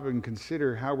stop and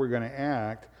consider how we're going to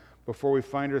act before we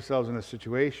find ourselves in a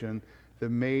situation that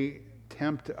may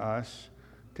tempt us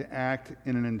to act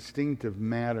in an instinctive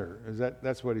manner.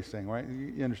 That's what he's saying, right?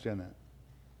 You understand that?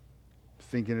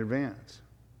 Think in advance,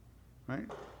 right?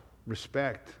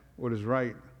 Respect what is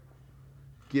right.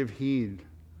 Give heed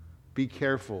Be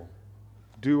careful.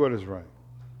 Do what is right.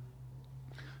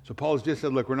 So Paul's just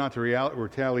said, look, we're not to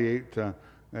retaliate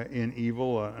in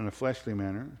evil in a fleshly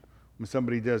manner when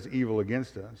somebody does evil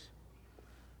against us.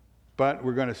 But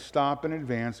we're going to stop in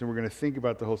advance and we're going to think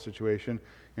about the whole situation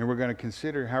and we're going to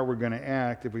consider how we're going to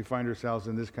act if we find ourselves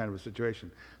in this kind of a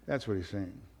situation. That's what he's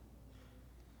saying.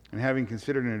 And having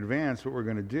considered in advance what we're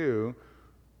going to do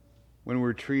when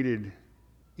we're treated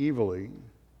evilly,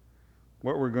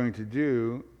 what we're going to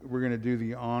do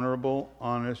the honorable,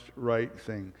 honest, right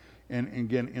thing. And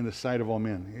again, in the sight of all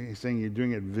men. He's saying you're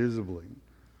doing it visibly,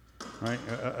 right?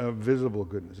 A visible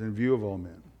goodness in view of all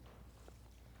men.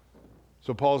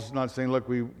 So Paul's not saying, look,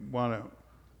 we want to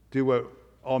do what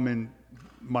all men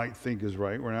might think is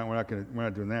right. We're not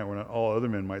doing that. We're not all other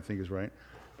men might think is right,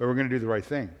 but we're going to do the right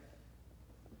thing.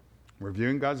 We're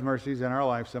viewing God's mercies in our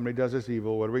life. Somebody does us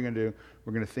evil. What are we going to do?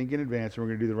 We're going to think in advance, and we're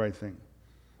going to do the right thing.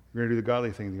 We're going to do the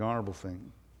godly thing, the honorable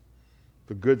thing,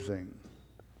 the good thing.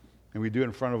 And we do it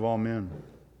in front of all men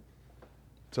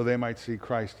so they might see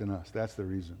Christ in us. That's the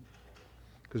reason.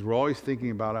 Because we're always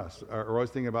thinking about us. We're always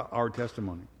thinking about our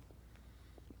testimony.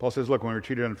 Paul says, look, when we're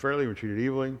treated unfairly, we're treated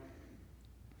evilly.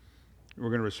 We're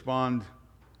going to respond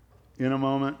in a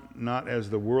moment, not as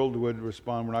the world would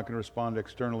respond. We're not going to respond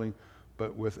externally,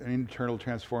 but with an internal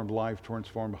transformed life,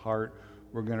 transformed heart.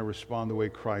 We're going to respond the way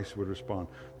Christ would respond.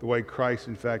 The way Christ,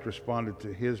 in fact, responded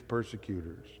to his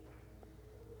persecutors.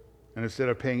 And instead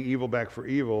of paying evil back for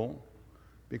evil,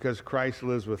 because Christ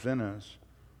lives within us,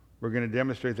 we're going to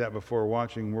demonstrate that before a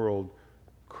watching world,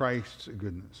 Christ's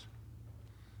goodness.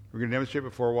 We're going to demonstrate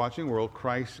before a watching world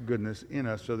Christ's goodness in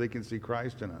us so they can see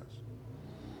Christ in us.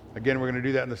 Again, we're going to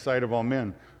do that in the sight of all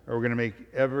men. Or we're going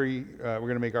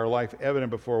to make our life evident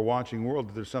before a watching world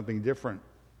that there's something different.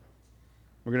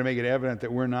 We're going to make it evident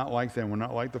that we're not like them. We're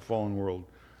not like the fallen world.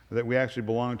 That we actually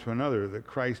belong to another. That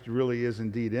Christ really is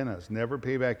indeed in us. Never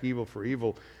pay back evil for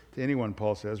evil to anyone,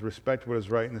 Paul says. Respect what is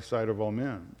right in the sight of all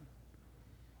men.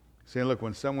 Saying, look,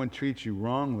 when someone treats you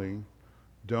wrongly,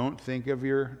 don't think of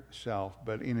yourself,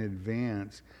 but in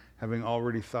advance, having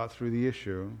already thought through the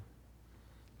issue,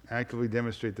 actively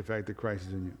demonstrate the fact that Christ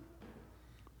is in you.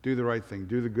 Do the right thing.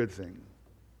 Do the good thing.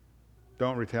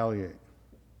 Don't retaliate.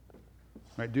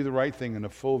 Right? Do the right thing in the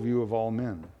full view of all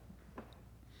men.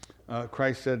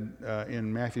 Christ said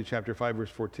in Matthew chapter 5, verse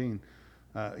 14,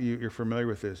 you're familiar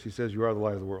with this. He says, you are the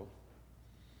light of the world.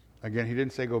 Again, he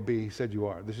didn't say go be. He said you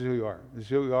are. This is who you are. This is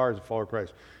who you are as a follower of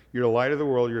Christ. You're the light of the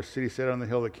world. You're a city set on the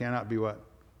hill that cannot be what?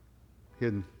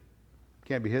 Hidden.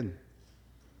 Can't be hidden.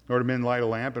 Nor do men light a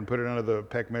lamp and put it under the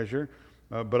peck measure,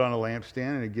 but on a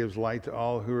lampstand, and it gives light to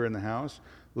all who are in the house.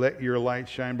 Let your light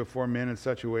shine before men in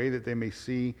such a way that they may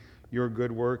see your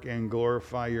good work and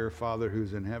glorify your Father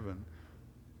who's in heaven.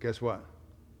 Guess what?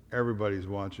 Everybody's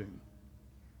watching.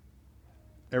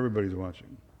 Everybody's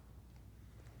watching.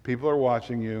 People are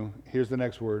watching you. Here's the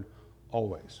next word,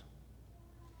 always.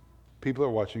 People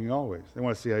are watching you always. They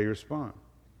want to see how you respond.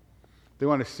 They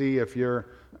want to see if your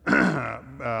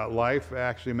life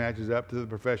actually matches up to the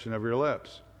profession of your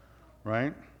lips,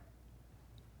 right?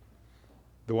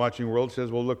 The watching world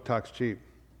says, well, look, talk's cheap.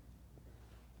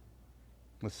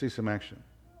 Let's see some action.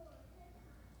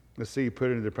 Let's see you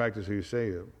put it into practice who you say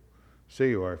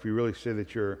you are. If you really say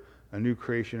that you're a new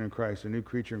creation in Christ, a new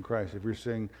creature in Christ, if you're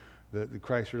saying that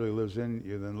Christ really lives in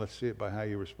you, then let's see it by how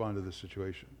you respond to this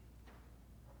situation.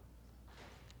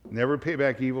 Never pay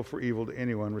back evil for evil to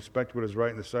anyone. Respect what is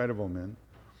right in the sight of all men.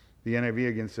 The NIV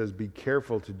again says, be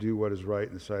careful to do what is right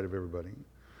in the sight of everybody.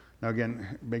 Now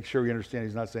again, make sure we understand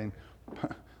he's not saying,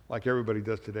 like everybody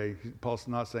does today, Paul's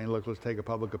not saying, look, let's take a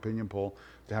public opinion poll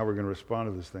to how we're going to respond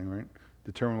to this thing, right?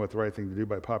 Determine what the right thing to do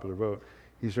by popular vote.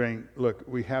 He's saying, look,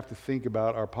 we have to think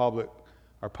about our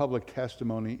public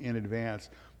testimony in advance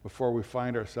before we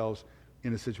find ourselves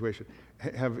in a situation.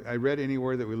 Have I read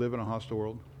anywhere that we live in a hostile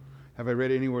world? Have I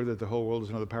read anywhere that the whole world is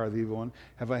under the power of the evil one?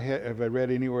 Have I read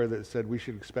anywhere that said we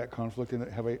should expect conflict in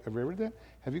it? Have I read that?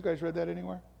 Have you guys read that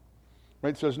anywhere?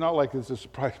 Right? So it's not like it's a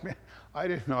surprise. Man, I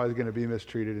didn't know I was going to be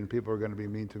mistreated and people are going to be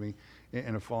mean to me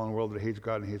in a fallen world that hates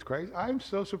God and hates Christ. I'm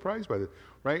so surprised by this,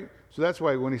 right? So that's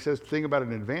why when he says think about it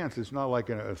in advance, it's not like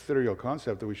an ethereal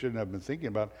concept that we shouldn't have been thinking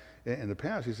about in the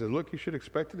past. He says, look, you should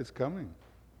expect it. It's coming.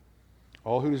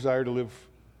 All who desire to live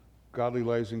godly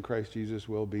lives in Christ Jesus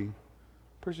will be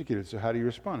persecuted. So how do you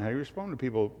respond? How do you respond when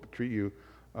people treat you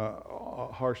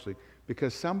harshly?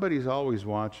 Because somebody's always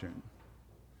watching.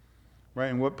 Right?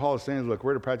 And what Paul is saying is, look,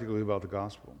 we're to practically live out the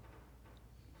gospel.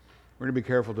 We're going to be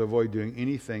careful to avoid doing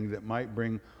anything that might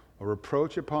bring a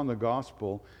reproach upon the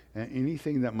gospel and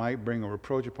anything that might bring a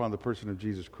reproach upon the person of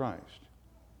Jesus Christ.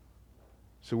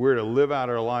 So we're to live out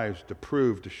our lives to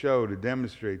prove, to show, to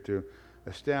demonstrate, to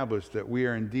establish that we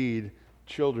are indeed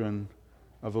children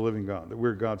of the living God, that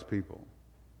we're God's people.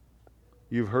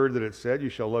 You've heard that it said, you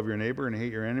shall love your neighbor and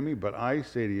hate your enemy, but I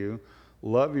say to you,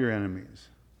 love your enemies.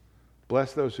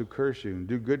 Bless those who curse you, and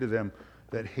do good to them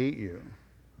that hate you.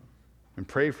 And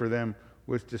pray for them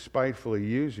which despitefully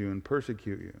use you and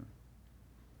persecute you,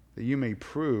 that you may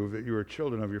prove that you are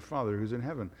children of your Father who's in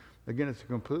heaven. Again, it's a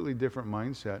completely different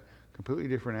mindset, completely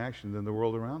different action than the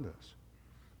world around us.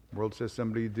 The world says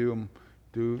somebody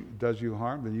does you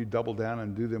harm, then you double down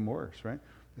and do them worse, right?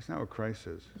 That's not what Christ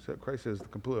says. Christ says the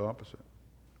complete opposite.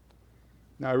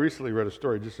 Now, I recently read a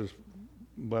story, just this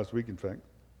last week, in fact,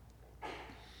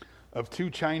 of two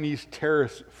Chinese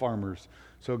terrace farmers.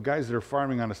 So guys that are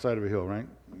farming on the side of a hill,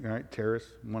 right? Terrace,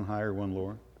 one higher, one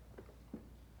lower.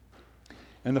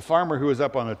 And the farmer who was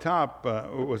up on the top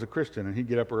was a Christian, and he'd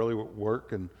get up early,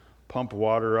 work, and pump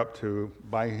water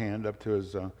by hand up to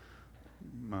his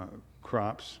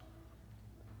crops.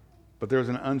 But there was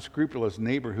an unscrupulous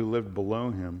neighbor who lived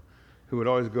below him who would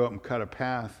always go up and cut a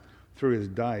path through his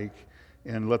dike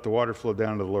and let the water flow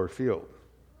down to the lower field.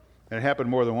 And it happened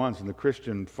more than once, and the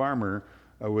Christian farmer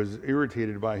was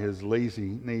irritated by his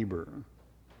lazy neighbor.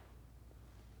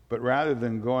 But rather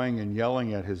than going and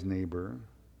yelling at his neighbor,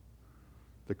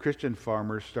 the Christian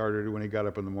farmer started, when he got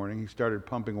up in the morning, he started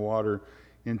pumping water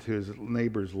into his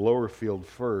neighbor's lower field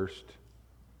first,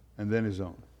 and then his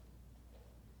own.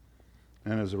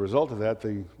 And as a result of that,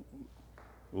 the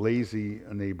lazy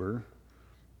neighbor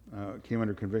came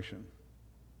under conviction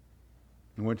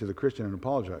and went to the Christian and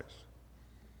apologized.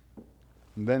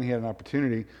 And then he had an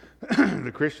opportunity,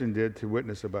 the Christian did, to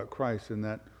witness about Christ, and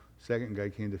that second guy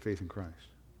came to faith in Christ.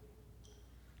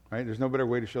 Right? There's no better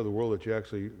way to show the world that you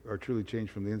actually are truly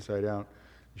changed from the inside out.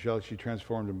 You shall actually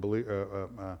transformed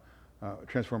and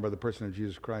transformed by the person of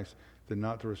Jesus Christ, than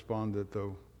not to respond that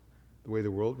the way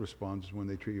the world responds when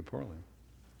they treat you poorly.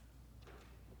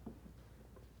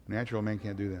 Natural man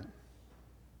can't do that.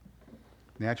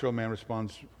 Natural man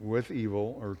responds with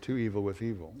evil, or to evil with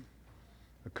evil.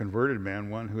 A converted man,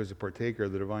 one who is a partaker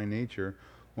of the divine nature,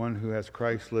 one who has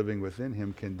Christ living within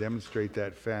him, can demonstrate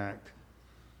that fact.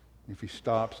 If he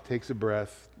stops, takes a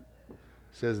breath,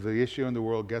 says the issue in the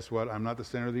world, guess what? I'm not the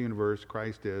center of the universe.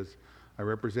 Christ is. I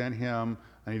represent him.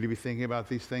 I need to be thinking about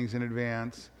these things in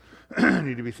advance. I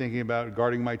need to be thinking about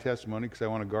guarding my testimony because I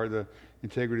want to guard the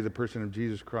integrity of the person of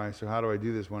Jesus Christ. So how do I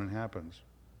do this when it happens?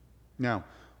 Now,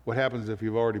 what happens if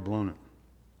you've already blown it?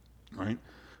 Right?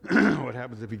 What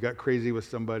happens if you got crazy with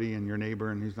somebody and your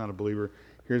neighbor and he's not a believer?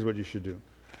 Here's what you should do.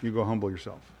 You go humble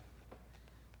yourself.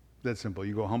 That's simple.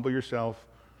 You go humble yourself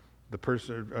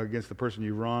against the person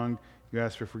you wronged. You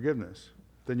ask for forgiveness.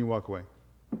 Then you walk away.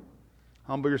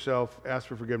 Humble yourself, ask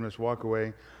for forgiveness, walk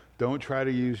away. Don't try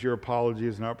to use your apology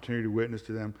as an opportunity to witness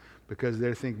to them because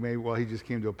they think maybe, well, he just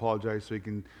came to apologize so he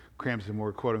can cram some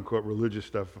more quote-unquote religious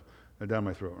stuff down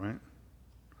my throat, right?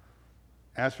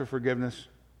 Ask for forgiveness,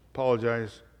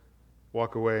 apologize,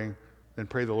 walk away, then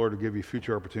pray the Lord to give you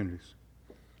future opportunities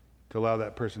to allow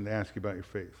that person to ask you about your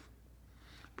faith.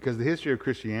 Because the history of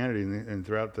Christianity and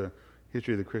throughout the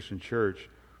history of the Christian church,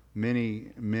 many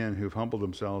men who've humbled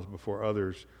themselves before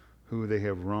others who they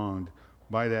have wronged,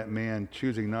 by that man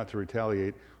choosing not to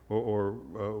retaliate or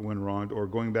when wronged, or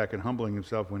going back and humbling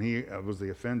himself when he was the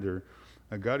offender,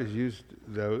 God has used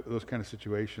those kind of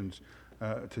situations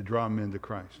to draw men to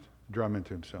Christ, draw men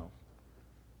to himself.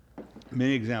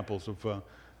 Many examples of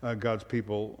God's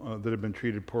people that have been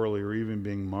treated poorly or even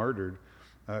being martyred,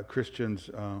 Christians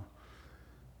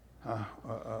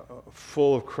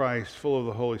full of Christ, full of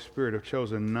the Holy Spirit, have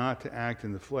chosen not to act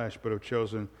in the flesh, but have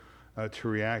chosen to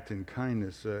react in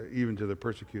kindness, even to the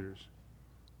persecutors.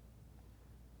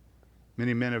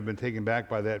 Many men have been taken back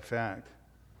by that fact.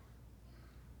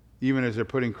 Even as they're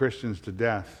putting Christians to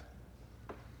death,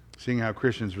 seeing how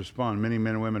Christians respond, many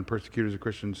men and women, persecutors of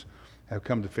Christians, have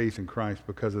come to faith in Christ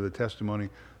because of the testimony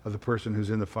of the person who's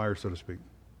in the fire, so to speak.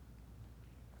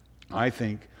 I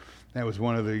think that was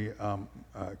one of the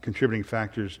contributing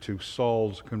factors to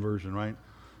Saul's conversion, right?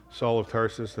 Saul of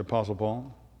Tarsus, the Apostle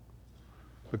Paul.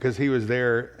 Because he was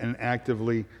there and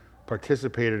actively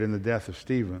participated in the death of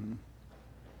Stephen.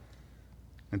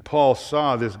 And Paul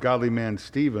saw this godly man,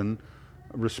 Stephen,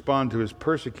 respond to his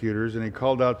persecutors, and he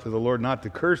called out to the Lord not to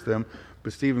curse them,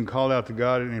 but Stephen called out to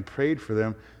God and he prayed for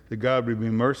them that God would be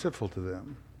merciful to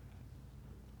them.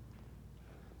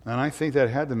 And I think that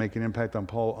had to make an impact on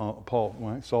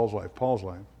Saul's life, Paul's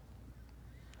life.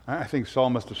 I think Saul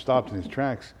must have stopped in his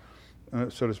tracks,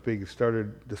 so to speak, and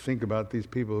started to think about these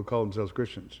people who called themselves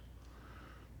Christians.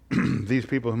 These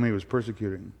people whom he was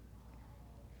persecuting.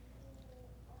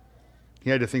 He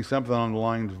had to think something on the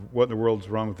lines of what in the world's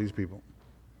wrong with these people.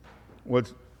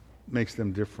 What makes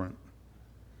them different?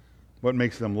 What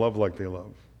makes them love like they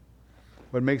love?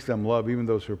 What makes them love even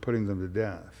those who are putting them to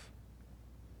death?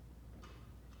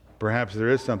 Perhaps there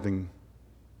is something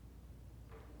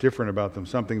different about them,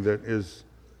 something that is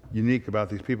unique about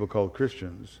these people called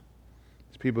Christians.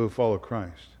 These people who follow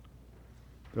Christ.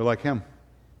 They're like him,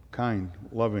 kind,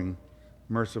 loving,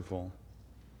 merciful,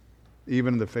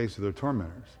 even in the face of their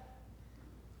tormentors.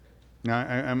 Now,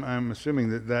 I'm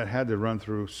assuming that had to run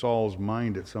through Saul's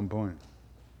mind at some point.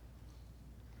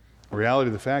 The reality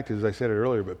of the fact is, I said it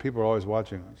earlier, but people are always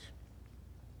watching us.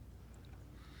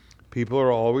 People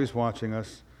are always watching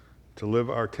us to live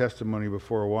our testimony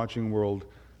before a watching world,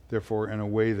 therefore in a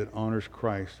way that honors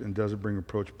Christ and doesn't bring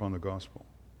reproach upon the gospel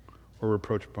or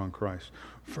reproach upon Christ.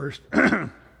 First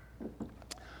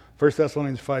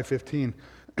Thessalonians 5:15,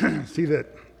 see that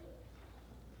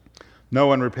no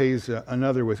one repays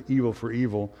another with evil for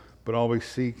evil, but always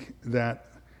seek that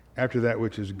after that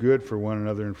which is good for one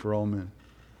another and for all men.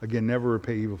 Again, never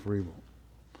repay evil for evil.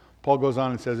 Paul goes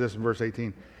on and says this in verse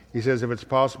 18. He says, if it's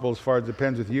possible, as far as it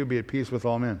depends with you, be at peace with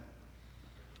all men.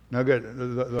 Now good,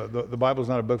 the Bible's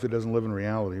not a book that doesn't live in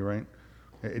reality, right?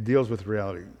 It deals with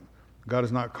reality. God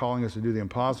is not calling us to do the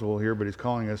impossible here, but he's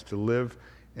calling us to live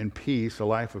in peace, a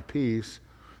life of peace,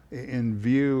 in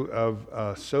view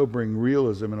of sobering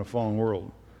realism in a fallen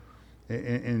world.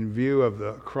 In view of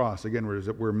the cross. Again,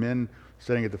 we're men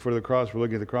sitting at the foot of the cross, we're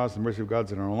looking at the cross, the mercy of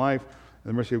God's in our own life,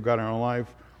 the mercy of God in our own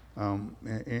life,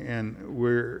 and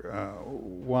we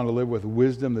want to live with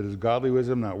wisdom that is godly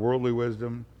wisdom, not worldly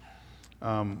wisdom,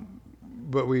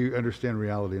 but we understand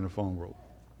reality in a fallen world.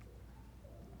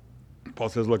 Paul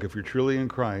says, look, if you're truly in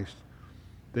Christ,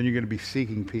 then you're going to be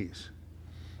seeking peace.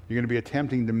 You're going to be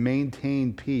attempting to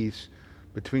maintain peace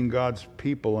between God's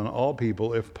people and all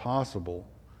people if possible.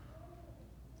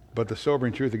 But the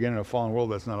sobering truth, again, in a fallen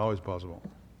world, that's not always possible.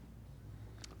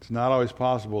 It's not always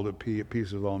possible to be at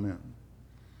peace with all men.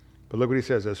 But look what he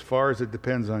says, as far as it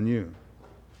depends on you,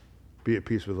 be at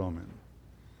peace with all men.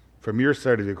 From your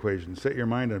side of the equation, set your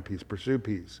mind on peace, pursue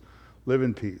peace, live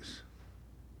in peace.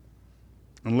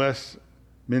 Unless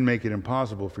men make it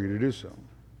impossible for you to do so.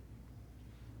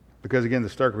 Because again, the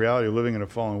stark reality of living in a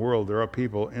fallen world, there are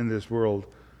people in this world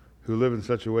who live in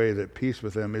such a way that peace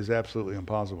with them is absolutely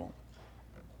impossible.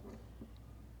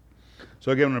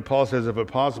 So again, when Paul says, if it's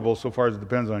possible, so far as it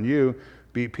depends on you,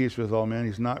 be at peace with all men,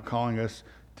 he's not calling us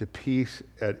to peace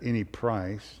at any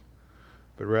price,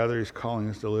 but rather he's calling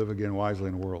us to live again wisely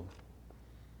in the world.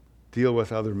 Deal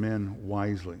with other men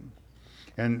wisely.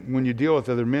 And when you deal with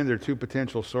other men, there are two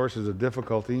potential sources of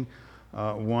difficulty.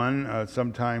 One,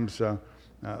 sometimes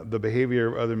the behavior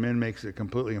of other men makes it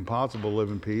completely impossible to live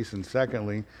in peace. And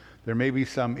secondly, there may be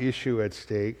some issue at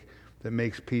stake that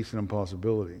makes peace an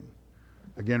impossibility.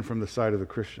 Again, from the side of the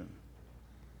Christian.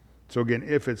 So again,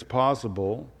 if it's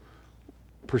possible,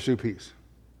 pursue peace.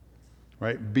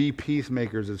 Right? Be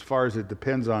peacemakers as far as it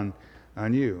depends on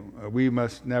you. We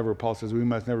must never, Paul says, we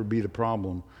must never be the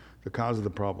problem, the cause of the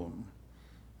problem.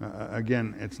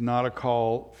 Again, it's not a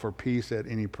call for peace at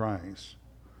any price.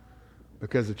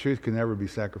 Because the truth can never be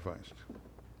sacrificed.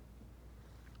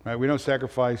 Right? We don't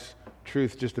sacrifice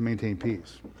truth just to maintain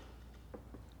peace.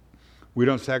 We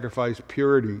don't sacrifice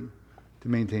purity to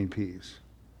maintain peace.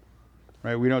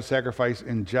 Right? We don't sacrifice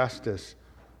injustice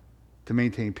to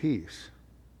maintain peace.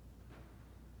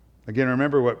 Again,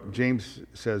 remember what James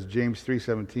says, James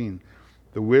 3:17.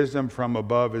 The wisdom from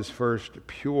above is first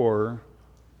pure,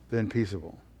 then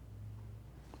peaceable.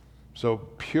 So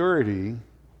purity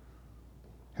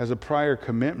has a prior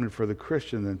commitment for the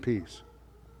Christian than peace.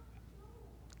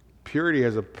 Purity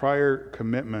has a prior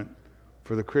commitment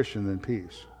for the Christian than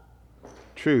peace.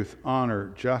 Truth,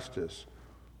 honor, justice,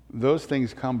 those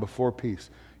things come before peace.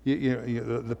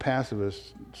 The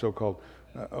pacifists, so-called,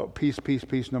 peace, peace,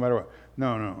 peace, no matter what.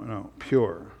 No,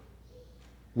 pure.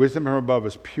 Wisdom from above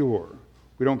is pure.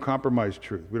 We don't compromise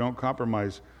truth. We don't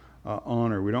compromise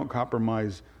honor. We don't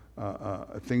compromise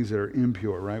things that are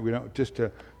impure, right? We don't just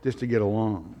to get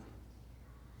along.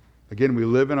 Again, we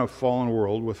live in a fallen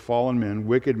world with fallen men,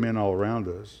 wicked men all around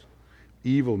us,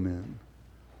 evil men,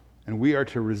 and we are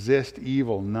to resist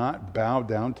evil, not bow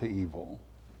down to evil.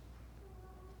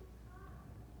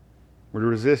 We're to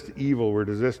resist evil. We're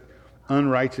to resist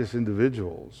unrighteous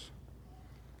individuals,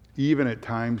 even at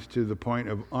times to the point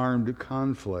of armed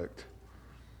conflict.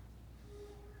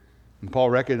 And Paul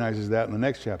recognizes that in the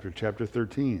next chapter, chapter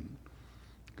 13.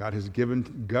 God has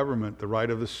given government the right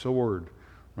of the sword,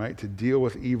 right, to deal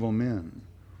with evil men.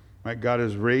 Right? God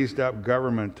has raised up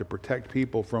government to protect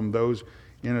people from those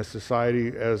in a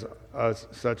society as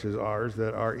such as ours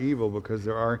that are evil, because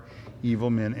there are evil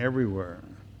men everywhere.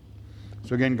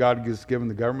 So again, God has given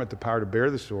the government the power to bear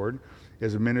the sword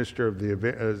as a minister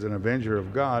as an avenger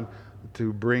of God,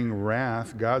 to bring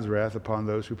wrath, God's wrath, upon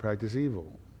those who practice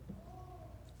evil.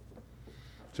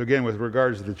 So again, with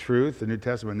regards to the truth, the New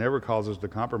Testament never calls us to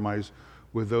compromise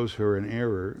with those who are in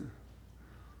error,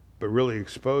 but really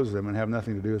expose them and have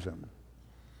nothing to do with them.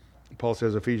 Paul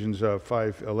says, Ephesians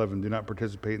 5:11, do not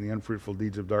participate in the unfruitful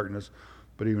deeds of darkness,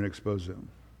 but even expose them.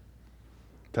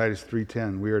 Titus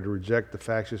 3:10, we are to reject the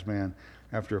factious man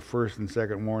after a first and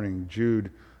second warning.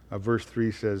 Jude, verse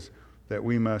 3 says that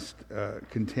we must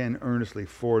contend earnestly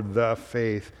for the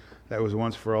faith that was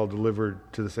once for all delivered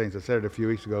to the saints. I said it a few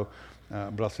weeks ago,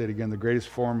 but I'll say it again. The greatest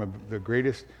form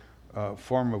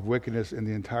of wickedness in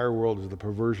the entire world is the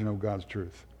perversion of God's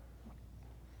truth.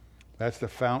 That's the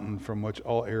fountain from which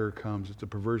all error comes. It's the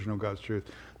perversion of God's truth.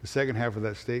 The second half of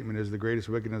that statement is the greatest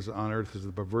wickedness on earth is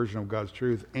the perversion of God's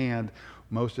truth, and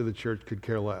most of the church could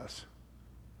care less.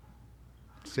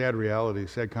 Sad reality,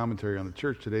 sad commentary on the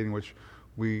church today in which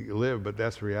we live, but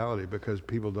that's reality, because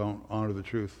people don't honor the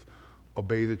truth,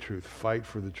 obey the truth, fight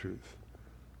for the truth.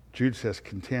 Jude says,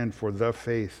 contend for the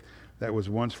faith that was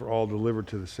once for all delivered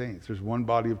to the saints. There's one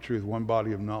body of truth, one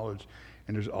body of knowledge,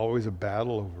 and there's always a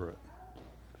battle over it.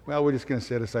 Well, we're just going to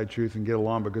set aside truth and get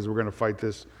along because we're going to fight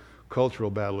this cultural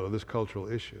battle or this cultural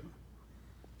issue.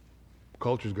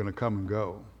 Culture's going to come and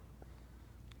go.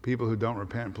 People who don't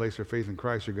repent and place their faith in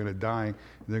Christ are going to die, and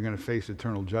they're going to face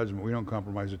eternal judgment. We don't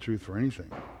compromise the truth for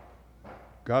anything.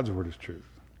 God's word is truth.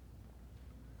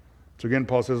 So again,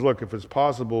 Paul says, look, if it's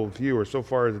possible with you, or so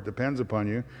far as it depends upon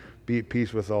you, be at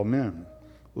peace with all men.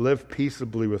 Live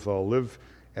peaceably with all. Live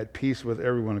at peace with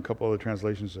everyone, a couple other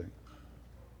translations say.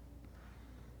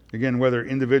 Again, whether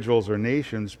individuals or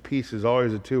nations, peace is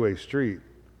always a two-way street.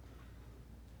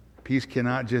 Peace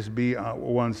cannot just be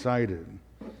one-sided.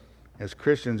 As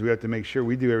Christians, we have to make sure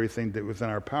we do everything within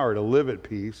our power to live at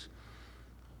peace.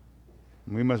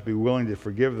 And we must be willing to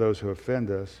forgive those who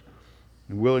offend us,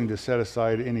 and willing to set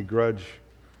aside any grudge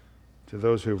to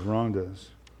those who have wronged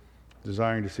us,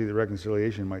 desiring to see that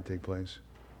reconciliation might take place.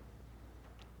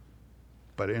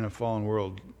 But in a fallen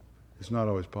world, it's not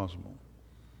always possible.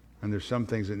 And there's some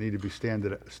things that need to be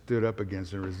stood up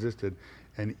against and resisted,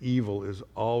 and evil is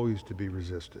always to be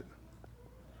resisted.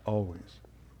 Always.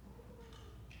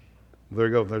 There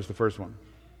you go. There's the first one.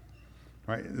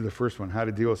 All right, the first one, how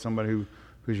to deal with somebody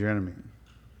who's your enemy.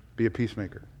 Be a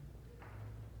peacemaker.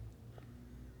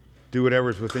 Do whatever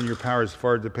is within your power as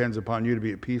far as it depends upon you to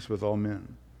be at peace with all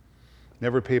men.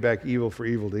 Never pay back evil for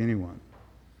evil to anyone.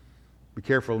 Be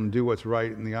careful and do what's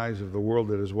right in the eyes of the world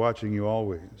that is watching you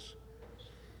always.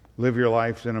 Live your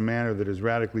lives in a manner that is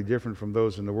radically different from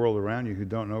those in the world around you who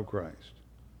don't know Christ.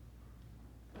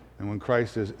 And when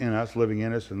Christ is in us, living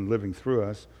in us and living through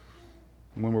us,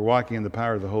 and when we're walking in the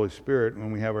power of the Holy Spirit,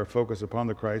 when we have our focus upon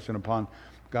the Christ and upon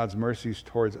God's mercies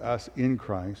towards us in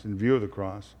Christ, in view of the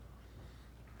cross,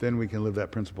 then we can live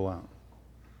that principle out.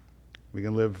 We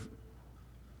can live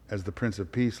as the Prince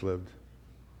of Peace lived,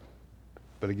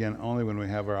 but again, only when we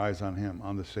have our eyes on Him,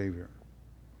 on the Savior,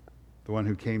 the one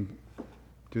who came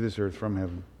to this earth from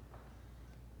heaven,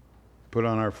 put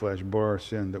on our flesh, bore our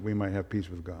sin, that we might have peace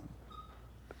with God.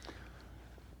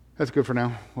 That's good for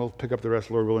now. We'll pick up the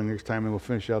rest, Lord willing, next time, and we'll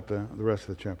finish out the rest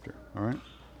of the chapter. All right?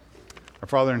 Our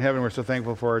Father in heaven, we're so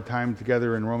thankful for our time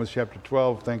together in Romans chapter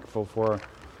 12, thankful for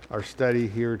our study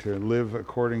here to live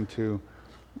according to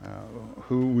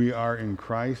who we are in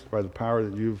Christ by the power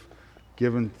that you've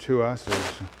given to us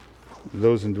as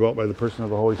those indwelt by the person of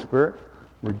the Holy Spirit.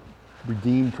 We're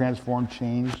redeemed, transformed,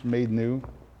 changed, made new.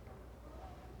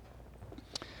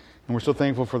 And we're so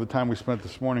thankful for the time we spent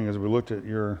this morning as we looked at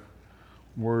your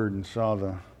word and saw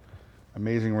the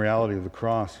amazing reality of the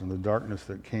cross and the darkness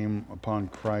that came upon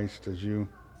Christ as you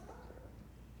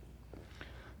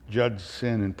judged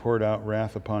sin and poured out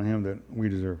wrath upon him that we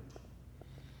deserve.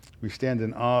 We stand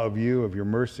in awe of you, of your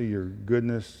mercy, your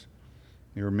goodness,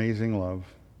 your amazing love.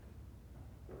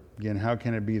 Again, how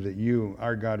can it be that you,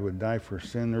 our God, would die for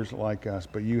sinners like us?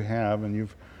 But you have, and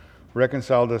you've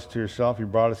reconciled us to yourself. You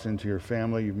brought us into your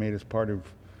family. You've made us part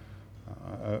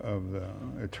of the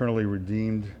eternally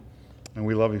redeemed, and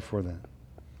we love you for that.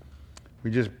 We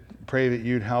just pray that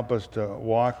you'd help us to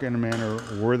walk in a manner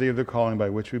worthy of the calling by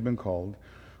which we've been called.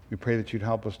 We pray that you'd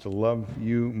help us to love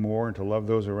you more and to love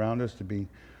those around us, to be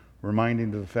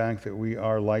reminding to the fact that we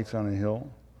are lights on a hill,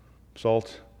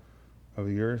 salt of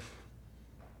the earth.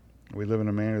 We live in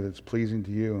a manner that's pleasing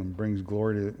to you and brings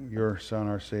glory to your Son,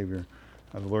 our Savior,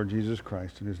 the Lord Jesus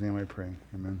Christ. In his name I pray.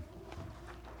 Amen.